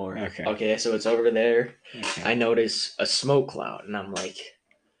little more. Okay. Okay, so it's over there. Okay. I notice a smoke cloud, and I'm like,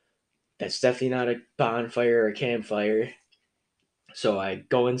 that's definitely not a bonfire or a campfire. So I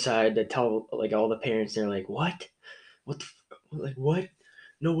go inside to tell like all the parents. They're like, "What? What the? Like what?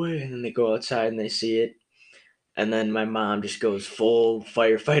 No way!" And then they go outside and they see it. And then my mom just goes full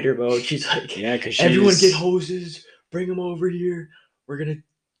firefighter mode. She's like, Yeah, because everyone get hoses, bring them over here. We're going to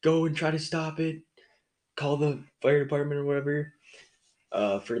go and try to stop it. Call the fire department or whatever.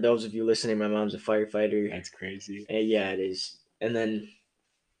 For those of you listening, my mom's a firefighter. That's crazy. And yeah, it is. And then,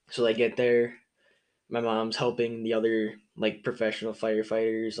 so they get there. My mom's helping the other like professional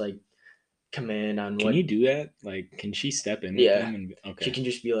firefighters like command on Can what. you do that? Like, can she step in Yeah. with them? And, okay. She can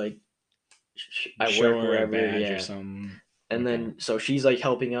just be like, I Show work her wherever. a badge Yeah. or something. And Okay. then, so she's like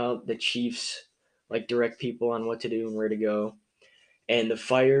helping out the chiefs, like direct people on what to do and where to go. And the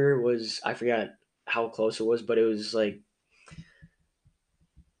fire was, I forgot how close it was, but it was like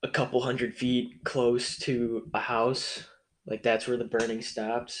a couple 100 feet close to a house. Like that's where the burning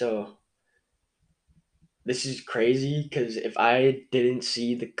stopped. So this is crazy because if I didn't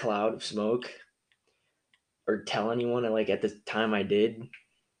see the cloud of smoke or tell anyone, like at the time I did,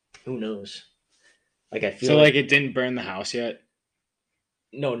 who knows? Like I feel So, like, it didn't burn the house yet?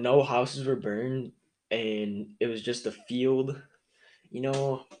 no houses were burned, and it was just a field. You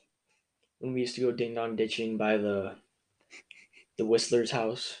know, when we used to go ding dong ditching by the Whistler's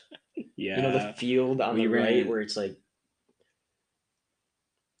house. Yeah. You know the field on We the right ran- where it's like.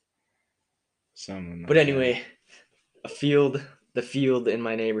 Something like But that. anyway, the field in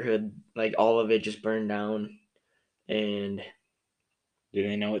my neighborhood, like all of it just burned down, and Do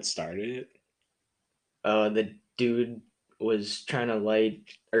they know what started it? the dude was trying to light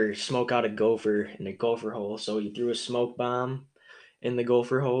or smoke out a gopher in a gopher hole, so he threw a smoke bomb in the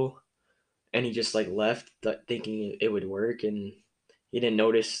gopher hole, and he just like left thinking it would work, and he didn't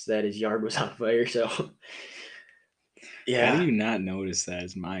notice that his yard was on fire. So yeah. How do you not notice that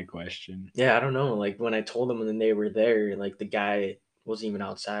is my question. Yeah, I don't know. Like when I told them and then they were there, like the guy wasn't even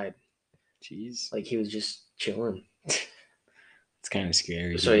outside. Jeez. Like he was just chilling. It's kind of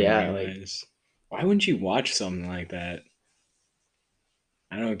scary to So even yeah, like realize. Why wouldn't you watch something like that?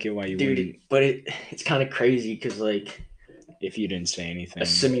 I don't get why you dude, wouldn't but it's kind of crazy because like if you didn't say anything.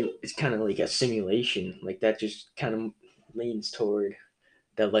 it's kind of like a simulation. Like that just kind of leans toward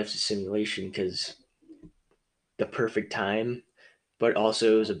that life's a simulation because the perfect time, but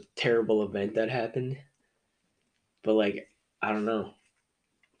also it was a terrible event that happened. But like I don't know,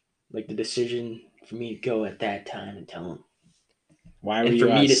 like the decision for me to go at that time and tell him, Why were and for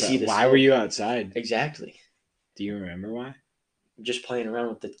you me to see outside? the Why were smoke. you outside? Exactly. Do you remember why? Just playing around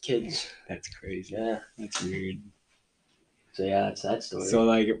with the kids. That's crazy. Yeah. That's weird. So yeah, it's that So story.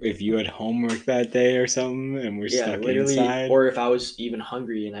 like if you had homework that day or something and we're Yeah, stuck literally. inside. Or if I was even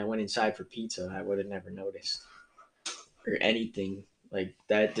hungry and I went inside for pizza, I would have never noticed or anything. Like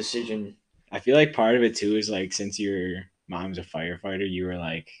that decision. I feel like part of it too is like since your mom's a firefighter, you were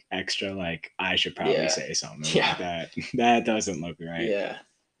like extra like I should probably Yeah. say something Yeah. about that. That doesn't look right. Yeah.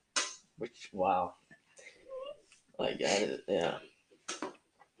 Which wow. Like yeah.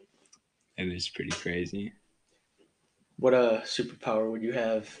 It is pretty crazy. What superpower would you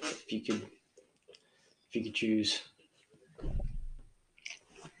have if you could choose?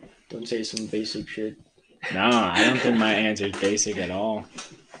 Don't say some basic shit. No, I don't think my answer is basic at all.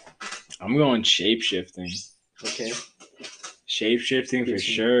 I'm going shape shifting. Okay. Shape shifting for Give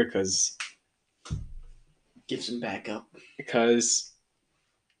some sure, because give some backup.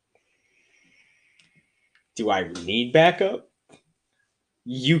 do I need backup?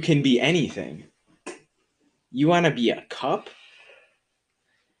 You can be anything. You want to be a cup?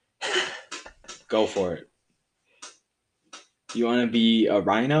 Go for it. You want to be a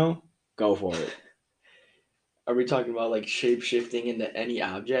rhino? Go for it. Are we talking about like shape shifting into any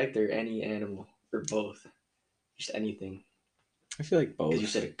object or any animal or both? Just anything. I feel like Because you both.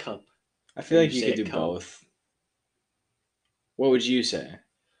 said a cup. I Or feel like you you say could a do cup. both. What would you say?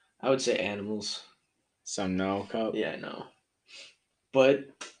 I would say animals. Some no cup? Yeah, I know. But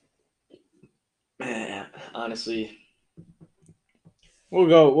man, honestly,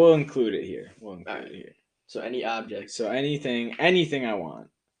 We'll include it here. We'll all include right. it here. So any object. So anything I want.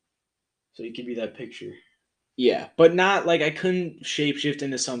 So you could be that picture. Yeah, but not like I couldn't shapeshift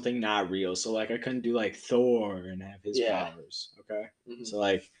into something not real. So like I couldn't do like Thor and have his Yeah. powers. Okay. Mm-hmm. So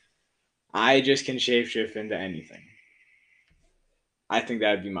like I just can shapeshift into anything. I think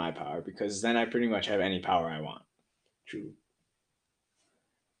that'd be my power because then I pretty much have any power I want. True.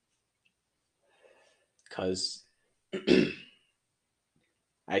 Cause you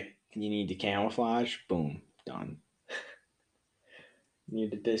need to camouflage, boom, done. You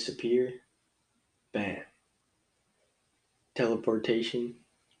need to disappear. Bam. Teleportation.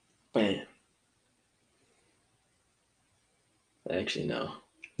 Bam. Actually, no.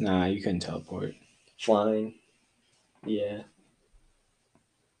 Nah, you couldn't teleport. Flying. Yeah.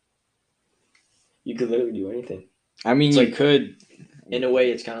 You could literally do anything. I mean, It's you like, could. in a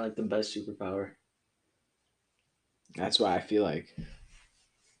way, it's kind of like the best superpower. That's why I feel like.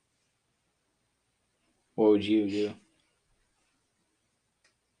 What would you do?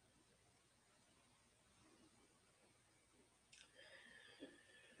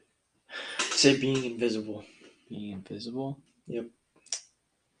 Say being invisible. Being invisible? Yep.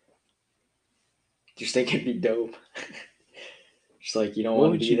 Just think it'd be dope. Just like you don't What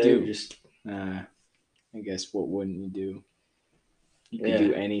want to would be you there. do? Just I guess what wouldn't you do? You could yeah.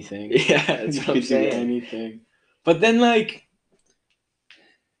 do anything. Yeah, that's You what I'm could do saying. anything. But then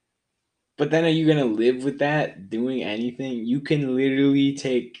are you gonna live with that doing anything? You can literally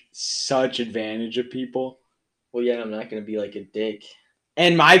take such advantage of people. Well, yeah, I'm not gonna be like a dick.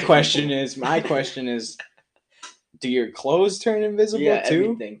 And my to question people. is, do your clothes turn invisible Yeah, too?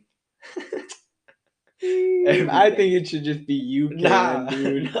 everything. I Everything. think it should just be you Nah, can,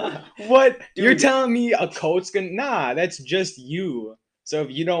 dude. nah. What? You're Dude. telling me a coat's gonna? Nah, that's just you. So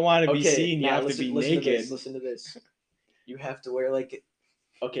if you don't want to be Okay, seen, you now have to be listen to this. naked. Listen to this. You have to wear like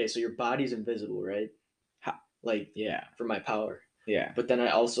okay, so your body's invisible, right? Like Yeah, for my power. yeah. But then I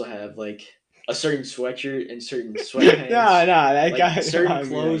also have like a certain sweatshirt and certain No, sweatpants. that Like guy. certain I'm gonna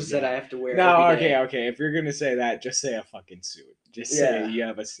clothes that I go. have to wear No, every okay, day. okay. If you're gonna say that, just say a fucking suit. Just say Yeah. you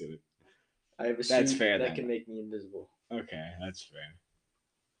have a suit. I have a That's suit fair that then. can make me invisible. Okay, that's fair.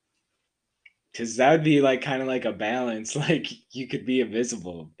 Because that would be like kind of like a balance. Like you could be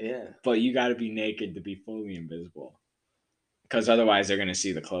invisible, Yeah. but you got to be naked to be fully invisible. Because otherwise, they're gonna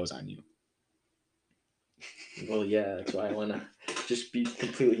see the clothes on you. Well, yeah, that's why I want to just be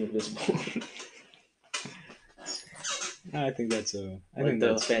completely invisible. I think that's a. I Like think the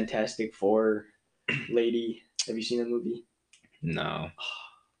that's. Fantastic Four lady. Have you seen that movie? No.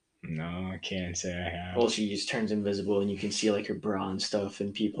 No, I can't say I have. Well, she just turns invisible and you can see like her bra and stuff,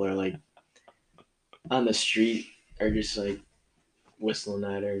 and people are like on the street are just like whistling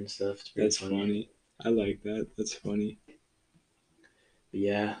at her and stuff. It's pretty That's funny. I like that. That's funny. But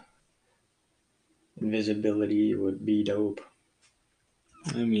yeah, invisibility would be dope.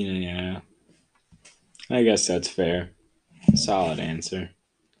 I mean, yeah. I guess that's fair. Solid answer.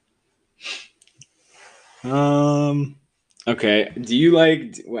 Okay. Do you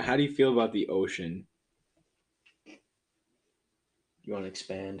like? How do you feel about the ocean? You want to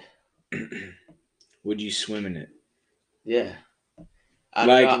expand? Would you swim in it? Yeah. I don't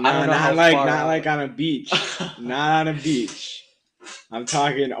Like know. I don't know how not far like out. on a beach. Not on a beach. I'm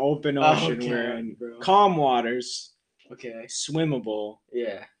talking open ocean. We're Okay, in bro. calm waters, Okay. swimmable,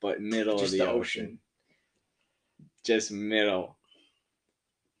 Yeah. but middle of Just the the ocean. ocean. Just middle.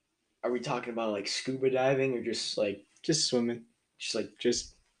 Are we talking about like scuba diving or just like Just swimming.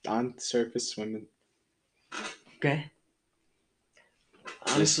 Just on the surface swimming. okay?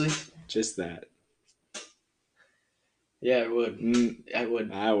 Honestly, Just that. yeah, I would. I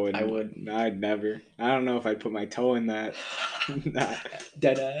would. I wouldn't. I would. I'd never. I don't know if I'd put my toe in that.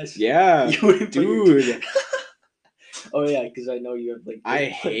 Dead ass. Yeah, You wouldn't put your dude. Oh yeah, because I know you have like. I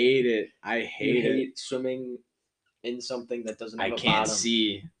hate it. I You hate it. hate swimming in something that doesn't have I a can't bottom,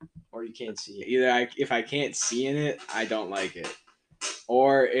 see. or you can't see. Either if I can't see in it, I don't like it.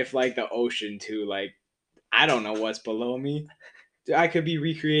 Or if like the ocean too, like I don't know what's below me. I could be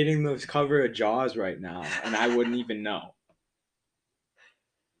recreating the cover of Jaws right now, and I wouldn't even know.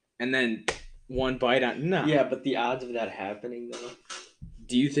 And then one bite on no. Yeah, but the odds of that happening though.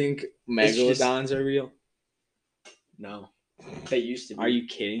 Do you think It's just- megalodons are real? No, they used to be. Are you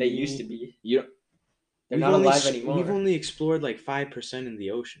kidding They me? used to be. You They're not alive anymore. We've only explored like 5% in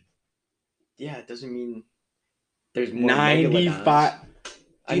the ocean. Yeah, it doesn't mean there's more 95. megalodons.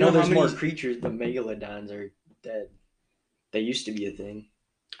 I know there's more creatures, but megalodons are dead. They used to be a thing.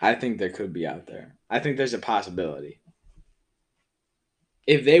 I think there could be out there. I think there's a possibility.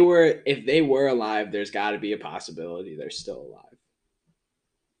 If they were alive, there's got to be a possibility they're still alive.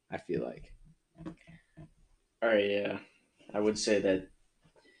 I feel like. All right, yeah, I would say that,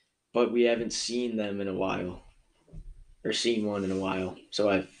 but we haven't seen them in a while, or seen one in a while. So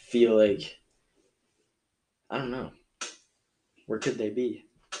I feel like I don't know. Where could they be?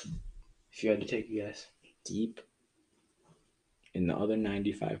 If you had to take a guess. Deep in the other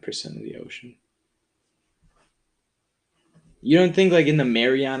 95% of the ocean. You don't think like in the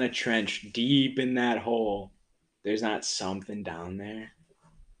Mariana Trench, deep in that hole, there's not something down there?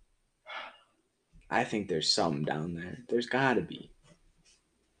 I think there's something down there. There's got to be.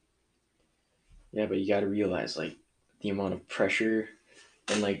 Yeah, but you got to realize like the amount of pressure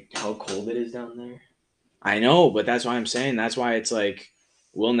and like how cold it is down there. I know, but that's why I'm saying. That's why it's like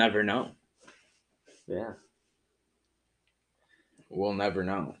we'll never know. Yeah. We'll never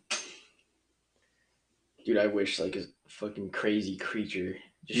know. Dude, I wish like a fucking crazy creature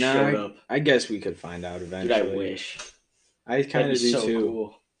just showed up. I guess we could find out eventually. Dude, I wish. I kind of do so too.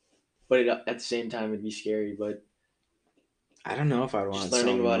 Cool. But at the same time, it'd be scary. But I don't know if I'd want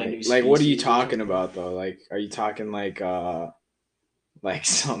learning about a new like what are you species or talking something. about though? Like, are you talking like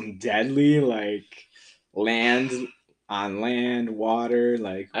something deadly, like on land, water,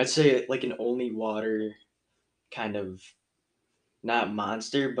 like I'd say like an only water kind of not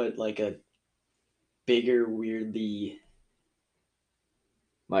monster, but like a bigger, weirdly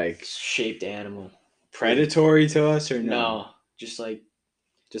like shaped animal. predatory to us or no? No, just like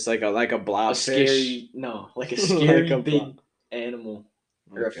a blobfish. a scary like a scary Like a big animal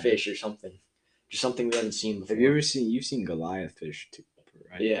or Okay. a fish or something. Just something we haven't seen before. Have you ever seen Goliath fish too,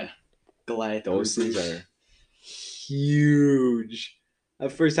 right? Yeah. Goliath. Those things are huge. The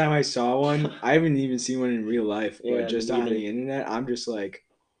first time I saw one, I haven't even seen one in real life, but Yeah, just me on neither. the internet, I'm just like,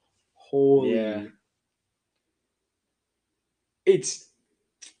 holy. Yeah. It's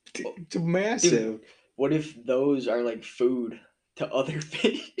massive. Dude, what if those are like food to other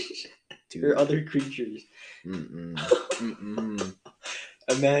fish or other creatures? Mm-mm. Mm-mm.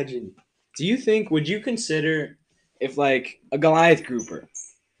 Imagine. Would you consider if like a Goliath grouper,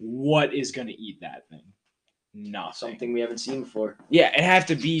 what is going to eat that thing? Nothing. Something we haven't seen before. Yeah, it have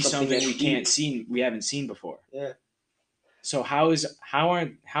to be Something something we haven't seen before. Yeah. So how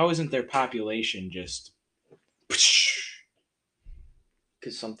isn't their population just Because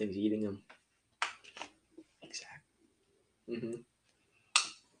something's eating them. Exactly.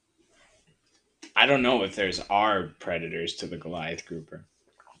 I don't know if there's predators to the Goliath grouper.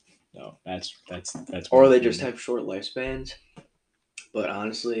 No, that's. Or they just have short lifespans. But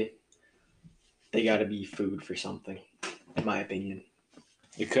honestly, they got to be food for something. in my opinion.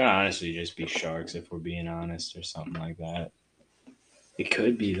 It could honestly just be sharks if we're being honest, or something like that. It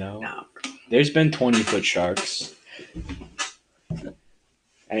could be though. No, There's been 20-foot sharks. I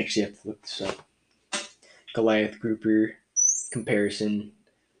actually have to look this up. Goliath grouper comparison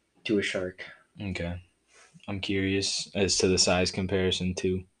to a shark. Okay. I'm curious as to the size comparison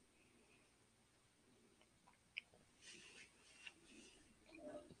too.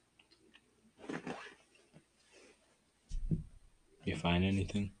 You find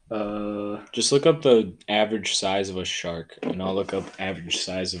anything? Just look up the average size of a shark, and I'll look up average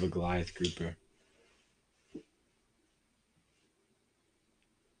size of a Goliath grouper.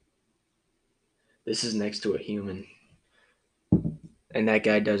 This is next to a human, and that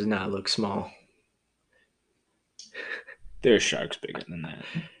guy does not look small. There's sharks bigger than that.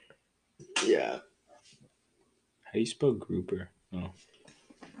 Yeah. How do you spell grouper? Oh.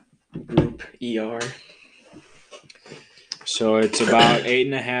 Group ER. So it's about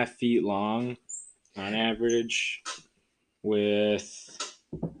 8.5 feet long on average, and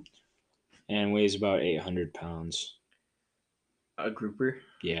weighs about 800 pounds. A grouper.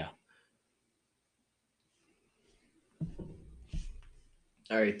 Yeah.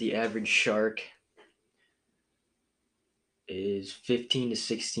 All right. The average shark is 15 to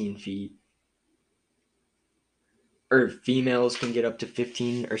 16 feet. Or females can get up to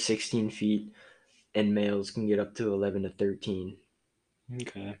 15 or 16 feet, and males can get up to 11 to 13.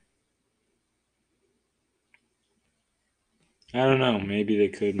 Okay. I don't know. Maybe they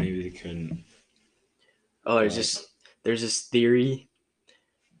could. Maybe they couldn't. Oh, there's this theory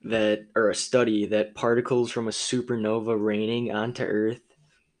that, or a study that particles from a supernova raining onto Earth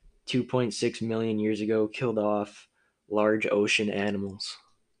 2.6 million years ago killed off large ocean animals.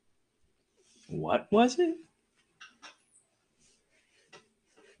 What was it?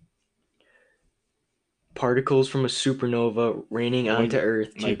 Particles from a supernova raining onto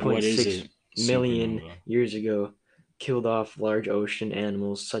Earth What is 2.6 a million supernova? years ago killed off large ocean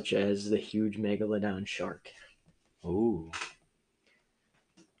animals such as the huge megalodon shark. Ooh.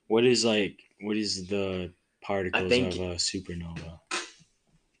 What is the I particles think of a supernova?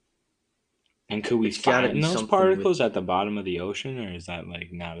 And could we it's got to be find those something with. particles at the bottom of the ocean, or is that like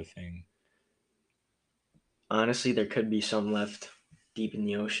not a thing? Honestly, there could be some left deep in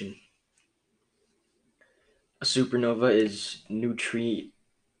the ocean. A supernova is neutrinos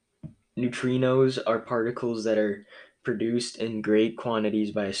are particles that are produced in great quantities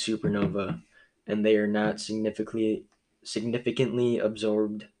by a supernova, and they are not significantly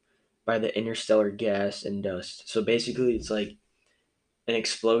absorbed by the interstellar gas and dust. So basically, it's like an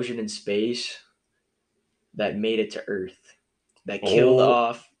explosion in space that made it to Earth, that killed Oh,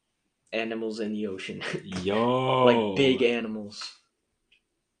 off animals in the ocean, like big yo. animals,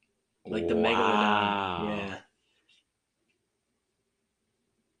 like the megalodon. Wow. Yeah.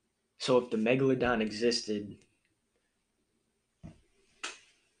 So if the megalodon existed, there's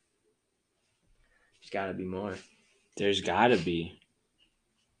got to be more. There's gotta be.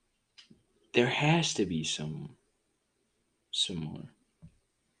 There has to be some more.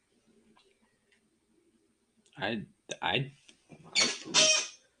 I I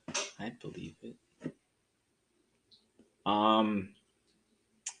I believe it.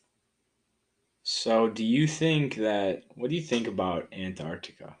 So do you think that what do you think about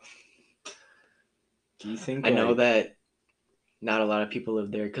Antarctica? Do you think I know like that not a lot of people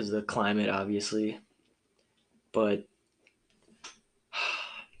live there because of the climate, obviously, but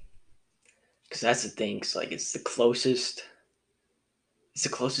because that's the thing. It's like it's the closest. It's the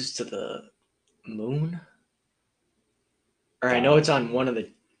closest to the moon, or I know it's on one of the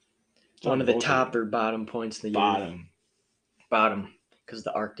it's on both of top them? or bottom points of the Earth. Bottom. Bottom, because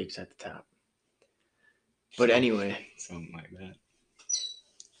the Arctic's at the top. But anyway, Something like that.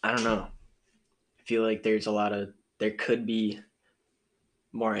 I don't know. I feel like there could be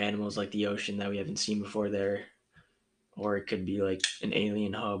more animals like the ocean that we haven't seen before there, or it could be like an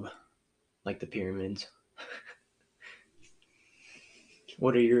alien hub, like the pyramids.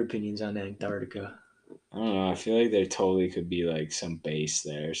 What are your opinions on Antarctica? I don't know. I feel like there totally could be like some base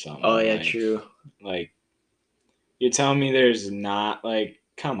there or Oh something. yeah, true. Like you're telling me there's not like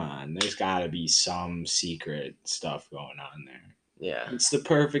come on, there's gotta be some secret stuff going on there. Yeah. It's the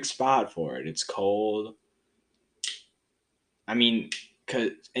perfect spot for it. It's cold. I mean, cause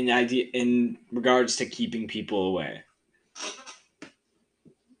in regards to keeping people away.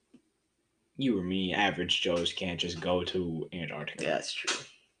 You or me, average Joes, can't just go to Antarctica. Yeah, that's true.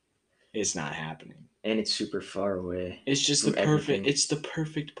 It's not happening. And it's super far away. It's just the perfect. It's the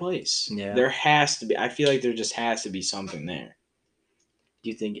perfect place. Yeah. There has to be. I feel like there just has to be something there. Do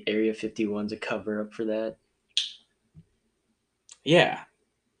you think Area 51's a cover up for that? Yeah,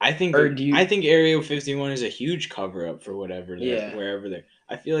 I think Or do I you? think Area 51 is a huge cover up for whatever they're Yeah, wherever they're.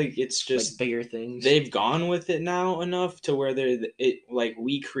 I feel like it's like just bigger things. they've gone with it now enough to where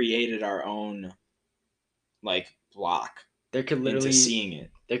we created our own like block There could into literally seeing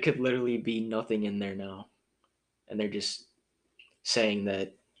it. there could literally be nothing in there now, and they're just saying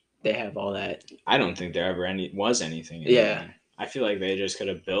that they have all that. I don't think there ever was anything in Yeah, there. I feel like they just could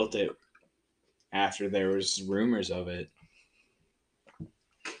have built it after there was rumors of it.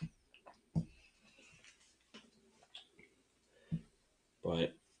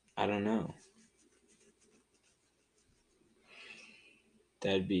 But I don't know.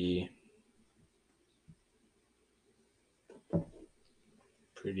 That'd be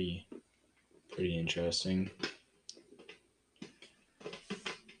pretty pretty interesting.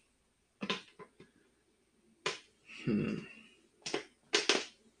 hmm.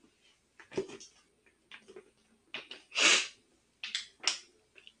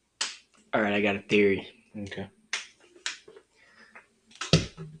 All right, I got a theory. Okay.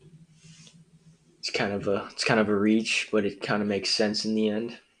 It's kind of a reach, but it kind of makes sense in the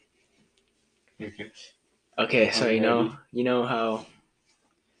end. Okay. Okay, so I'm ready. you know how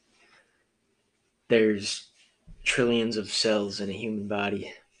there's trillions of cells in a human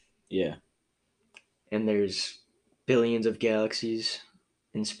body, Yeah. and there's billions of galaxies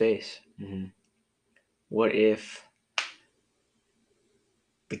in space. Hmm. What if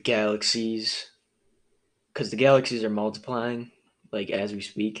the galaxies, because the galaxies are multiplying, like as we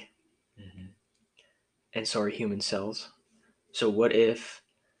speak, Hmm. and so are human cells. So what if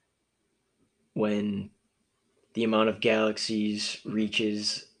when the amount of galaxies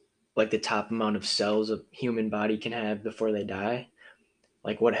reaches like the top amount of cells a human body can have before they die?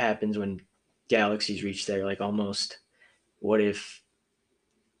 Like what happens when galaxies reach there? Like almost what if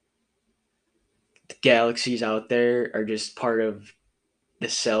the galaxies out there are just part of the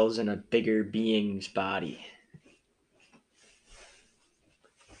cells in a bigger being's body?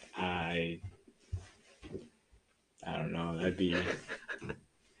 I I don't know.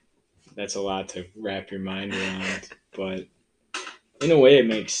 That's a lot to wrap your mind around, but in a way it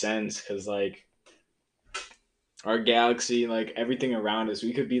makes sense because like our galaxy, like everything around us,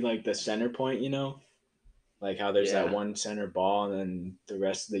 we could be like the center point, like how there's that Yeah, one center ball and then the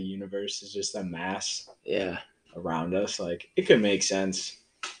rest of the universe is just a mass yeah, around us. Like it could make sense,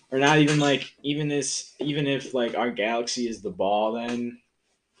 or not even like even if like our galaxy is the ball then,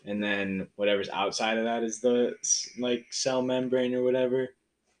 and then whatever's outside of that is the like cell membrane or whatever.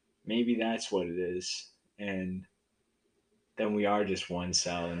 Maybe that's what it is, and then we are just one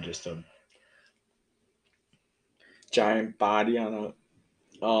cell and just a giant body on a.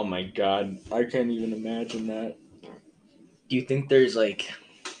 Oh my god, I can't even imagine that. do you think there's like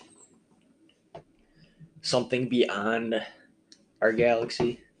something beyond our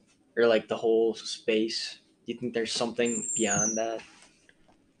galaxy or like the whole space? Do you think there's something beyond that?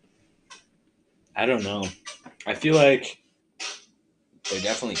 I don't know. I feel like there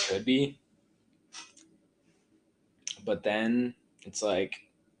definitely could be, but then it's like,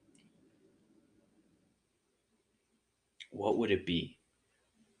 what would it be?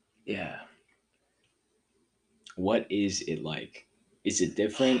 Yeah, What is it like? Is it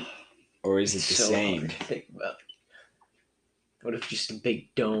different or is it's it the so hard same? to think about. What if just a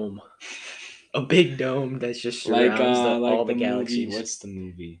big dome? A big dome that just surrounds all Like the the movie. galaxies. What's the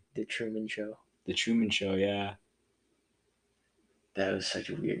movie? The Truman Show. The Truman Show. Yeah, That was such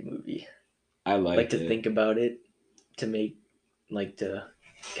a weird movie. I Like liked to it. think about it, to make, like to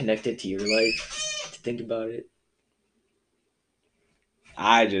connect it to your life, to think about it.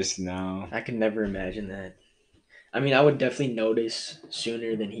 I just know. I could never imagine that. I mean, I would definitely notice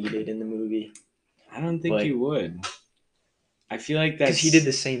sooner than he did in the movie, I don't think but you would. I feel like because he did that's.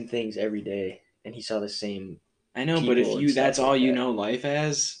 the same things every day and he saw the same I know, but if people and you that's stuff all like you that. know life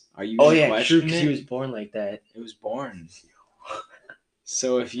as, are you Oh gonna yeah, true. question Because he it? was born like that. It was born.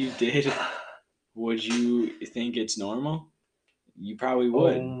 So if you did, would you think it's normal? You probably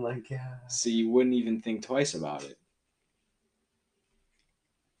Oh would. my god! So you wouldn't even think twice about it.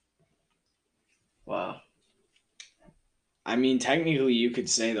 Wow. I mean, technically, you could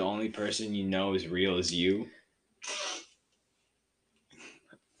say the only person you know is real is you.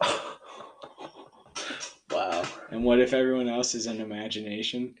 Wow. And what if everyone else is an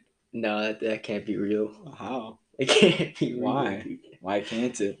imagination? No, that can't be real. How? It can't be real, Why? dude. Why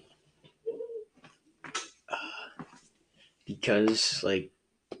can't it? Because like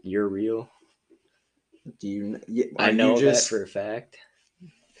you're real. I Are you know that for just a fact.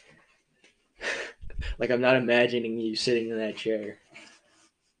 Like I'm not imagining you sitting in that chair.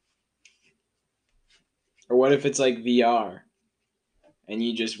 or what if it's like VR? and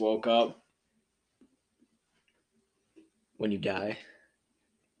you just woke up. When you die,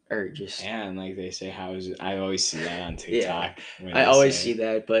 or just And like they say, how is it? I always see that on yeah, TikTok when I they always say see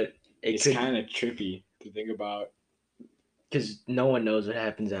that, but it it's could kind of trippy to think about. because no one knows what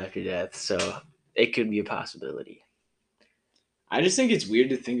happens after death, so it could be a possibility. I just think it's weird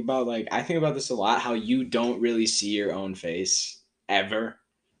to think about. Like I think about this a lot. How you don't really see your own face ever,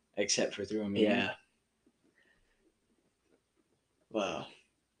 except for through a mirror. Yeah. Wow.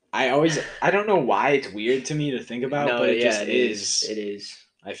 I don't know why it's weird to me to think about, No, but it yeah, just it is. is. It is.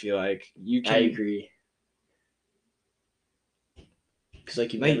 I feel like you I can agree. Because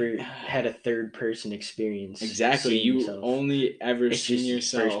like you've like never had a third person experience exactly. seeing You yourself. only ever It's seen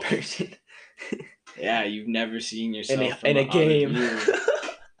just first yourself. person Yeah, you've never seen in yourself in from a another game. view.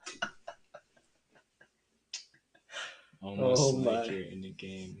 Oh Almost like my. you're in the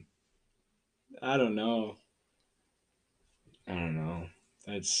game. I don't know. I don't know.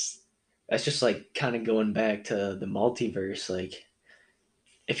 That's That's just like kind of going back to the multiverse. Like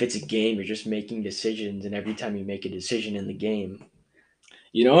if it's a game, you're just making decisions, and every time you make a decision in the game,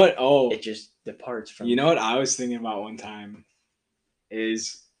 you know what? Oh, it just departs you from. know what I was thinking about one time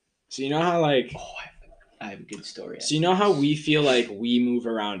is so you know how like Oh, I have a good story so you after know how this. we feel like we move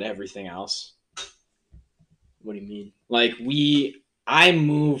around everything else? What do you mean? Like I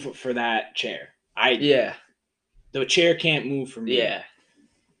move for that chair. Yeah, The chair can't move for me. yeah.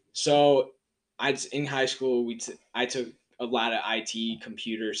 So I in high school I took a lot of IT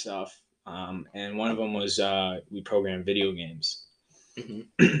computer stuff, and one of them was we programmed video games. Hmm.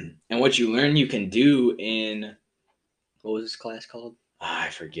 And what you learn you can do in What was this class called? I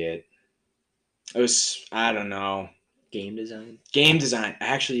forget. It was I don't know. Game design. Game design.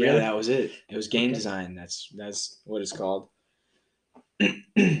 Actually, yeah, Really? that was it. It was game Okay. design. That's what it's called.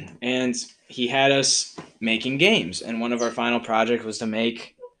 And he had us making games, and one of our final projects was to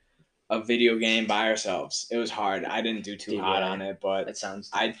make a video game by ourselves. It was hard. I didn't do too Dude, hot yeah, on it, but that sounds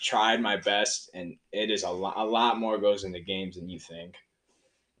I tough. tried my best, and it is a lot more goes into games than you think.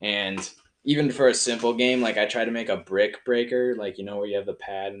 And even for a simple game, like I try to make a brick breaker, like you know where you have the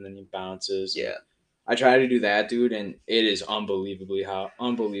pad and then it bounces. And Yeah. I try to do that, dude, and it is unbelievable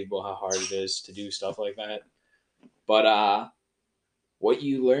how hard it is to do stuff like that. But what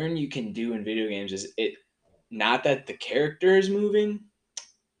you learn you can do in video games is it not that the character is moving,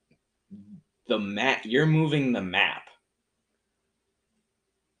 the map you're moving the map.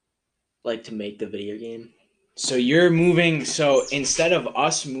 Like to make the video game. So you're moving. So instead of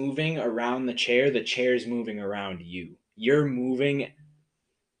us moving around the chair's moving around you. You're moving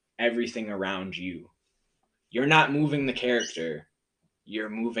everything around you. You're not moving the character. You're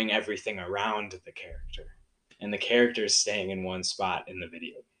moving everything around the character. And the character is staying in one spot in the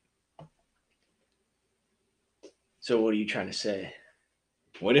video. So what are you trying to say?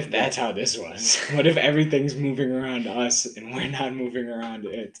 What if that's how this was? What if everything's moving around us and we're not moving around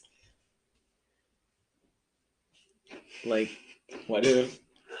it? Like, what if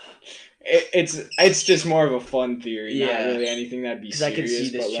it's just more of a fun theory, not yeah, really anything that'd be because I can see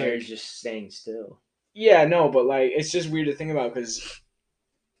serious, this but chair like is just staying still. yeah, no, but like it's just weird to think about because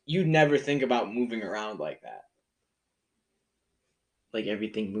you'd never think about moving around like that. Like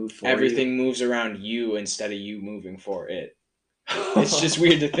everything moved for Everything moves around you instead of you moving for it. It's just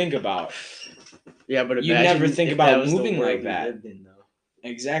weird to think about. Yeah, but You'd imagine never think if that about was the moving like world we that. lived in, though.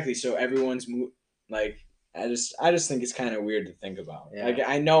 Exactly. So everyone's like I just think it's kind of weird to think about. Yeah. Like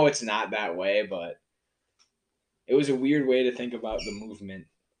I know it's not that way, but it was a weird way to think about the movement.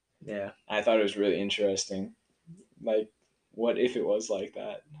 Yeah. I thought it was really interesting. Like, what if it was like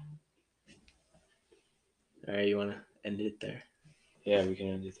that? All right, you want to end it there? Yeah, we can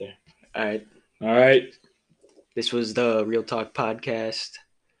end it there. All right. All right. This was the Real Talk podcast.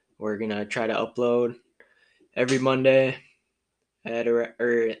 We're gonna try to upload every Monday at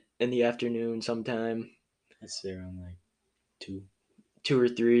or in the afternoon sometime. I'd say around like two, 2 or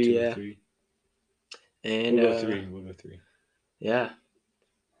 3, two or yeah. three. And We'll go three. We'll go three. yeah.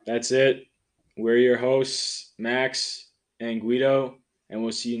 That's it. We're your hosts, Max and Guido, and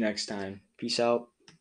we'll see you next time. Peace out.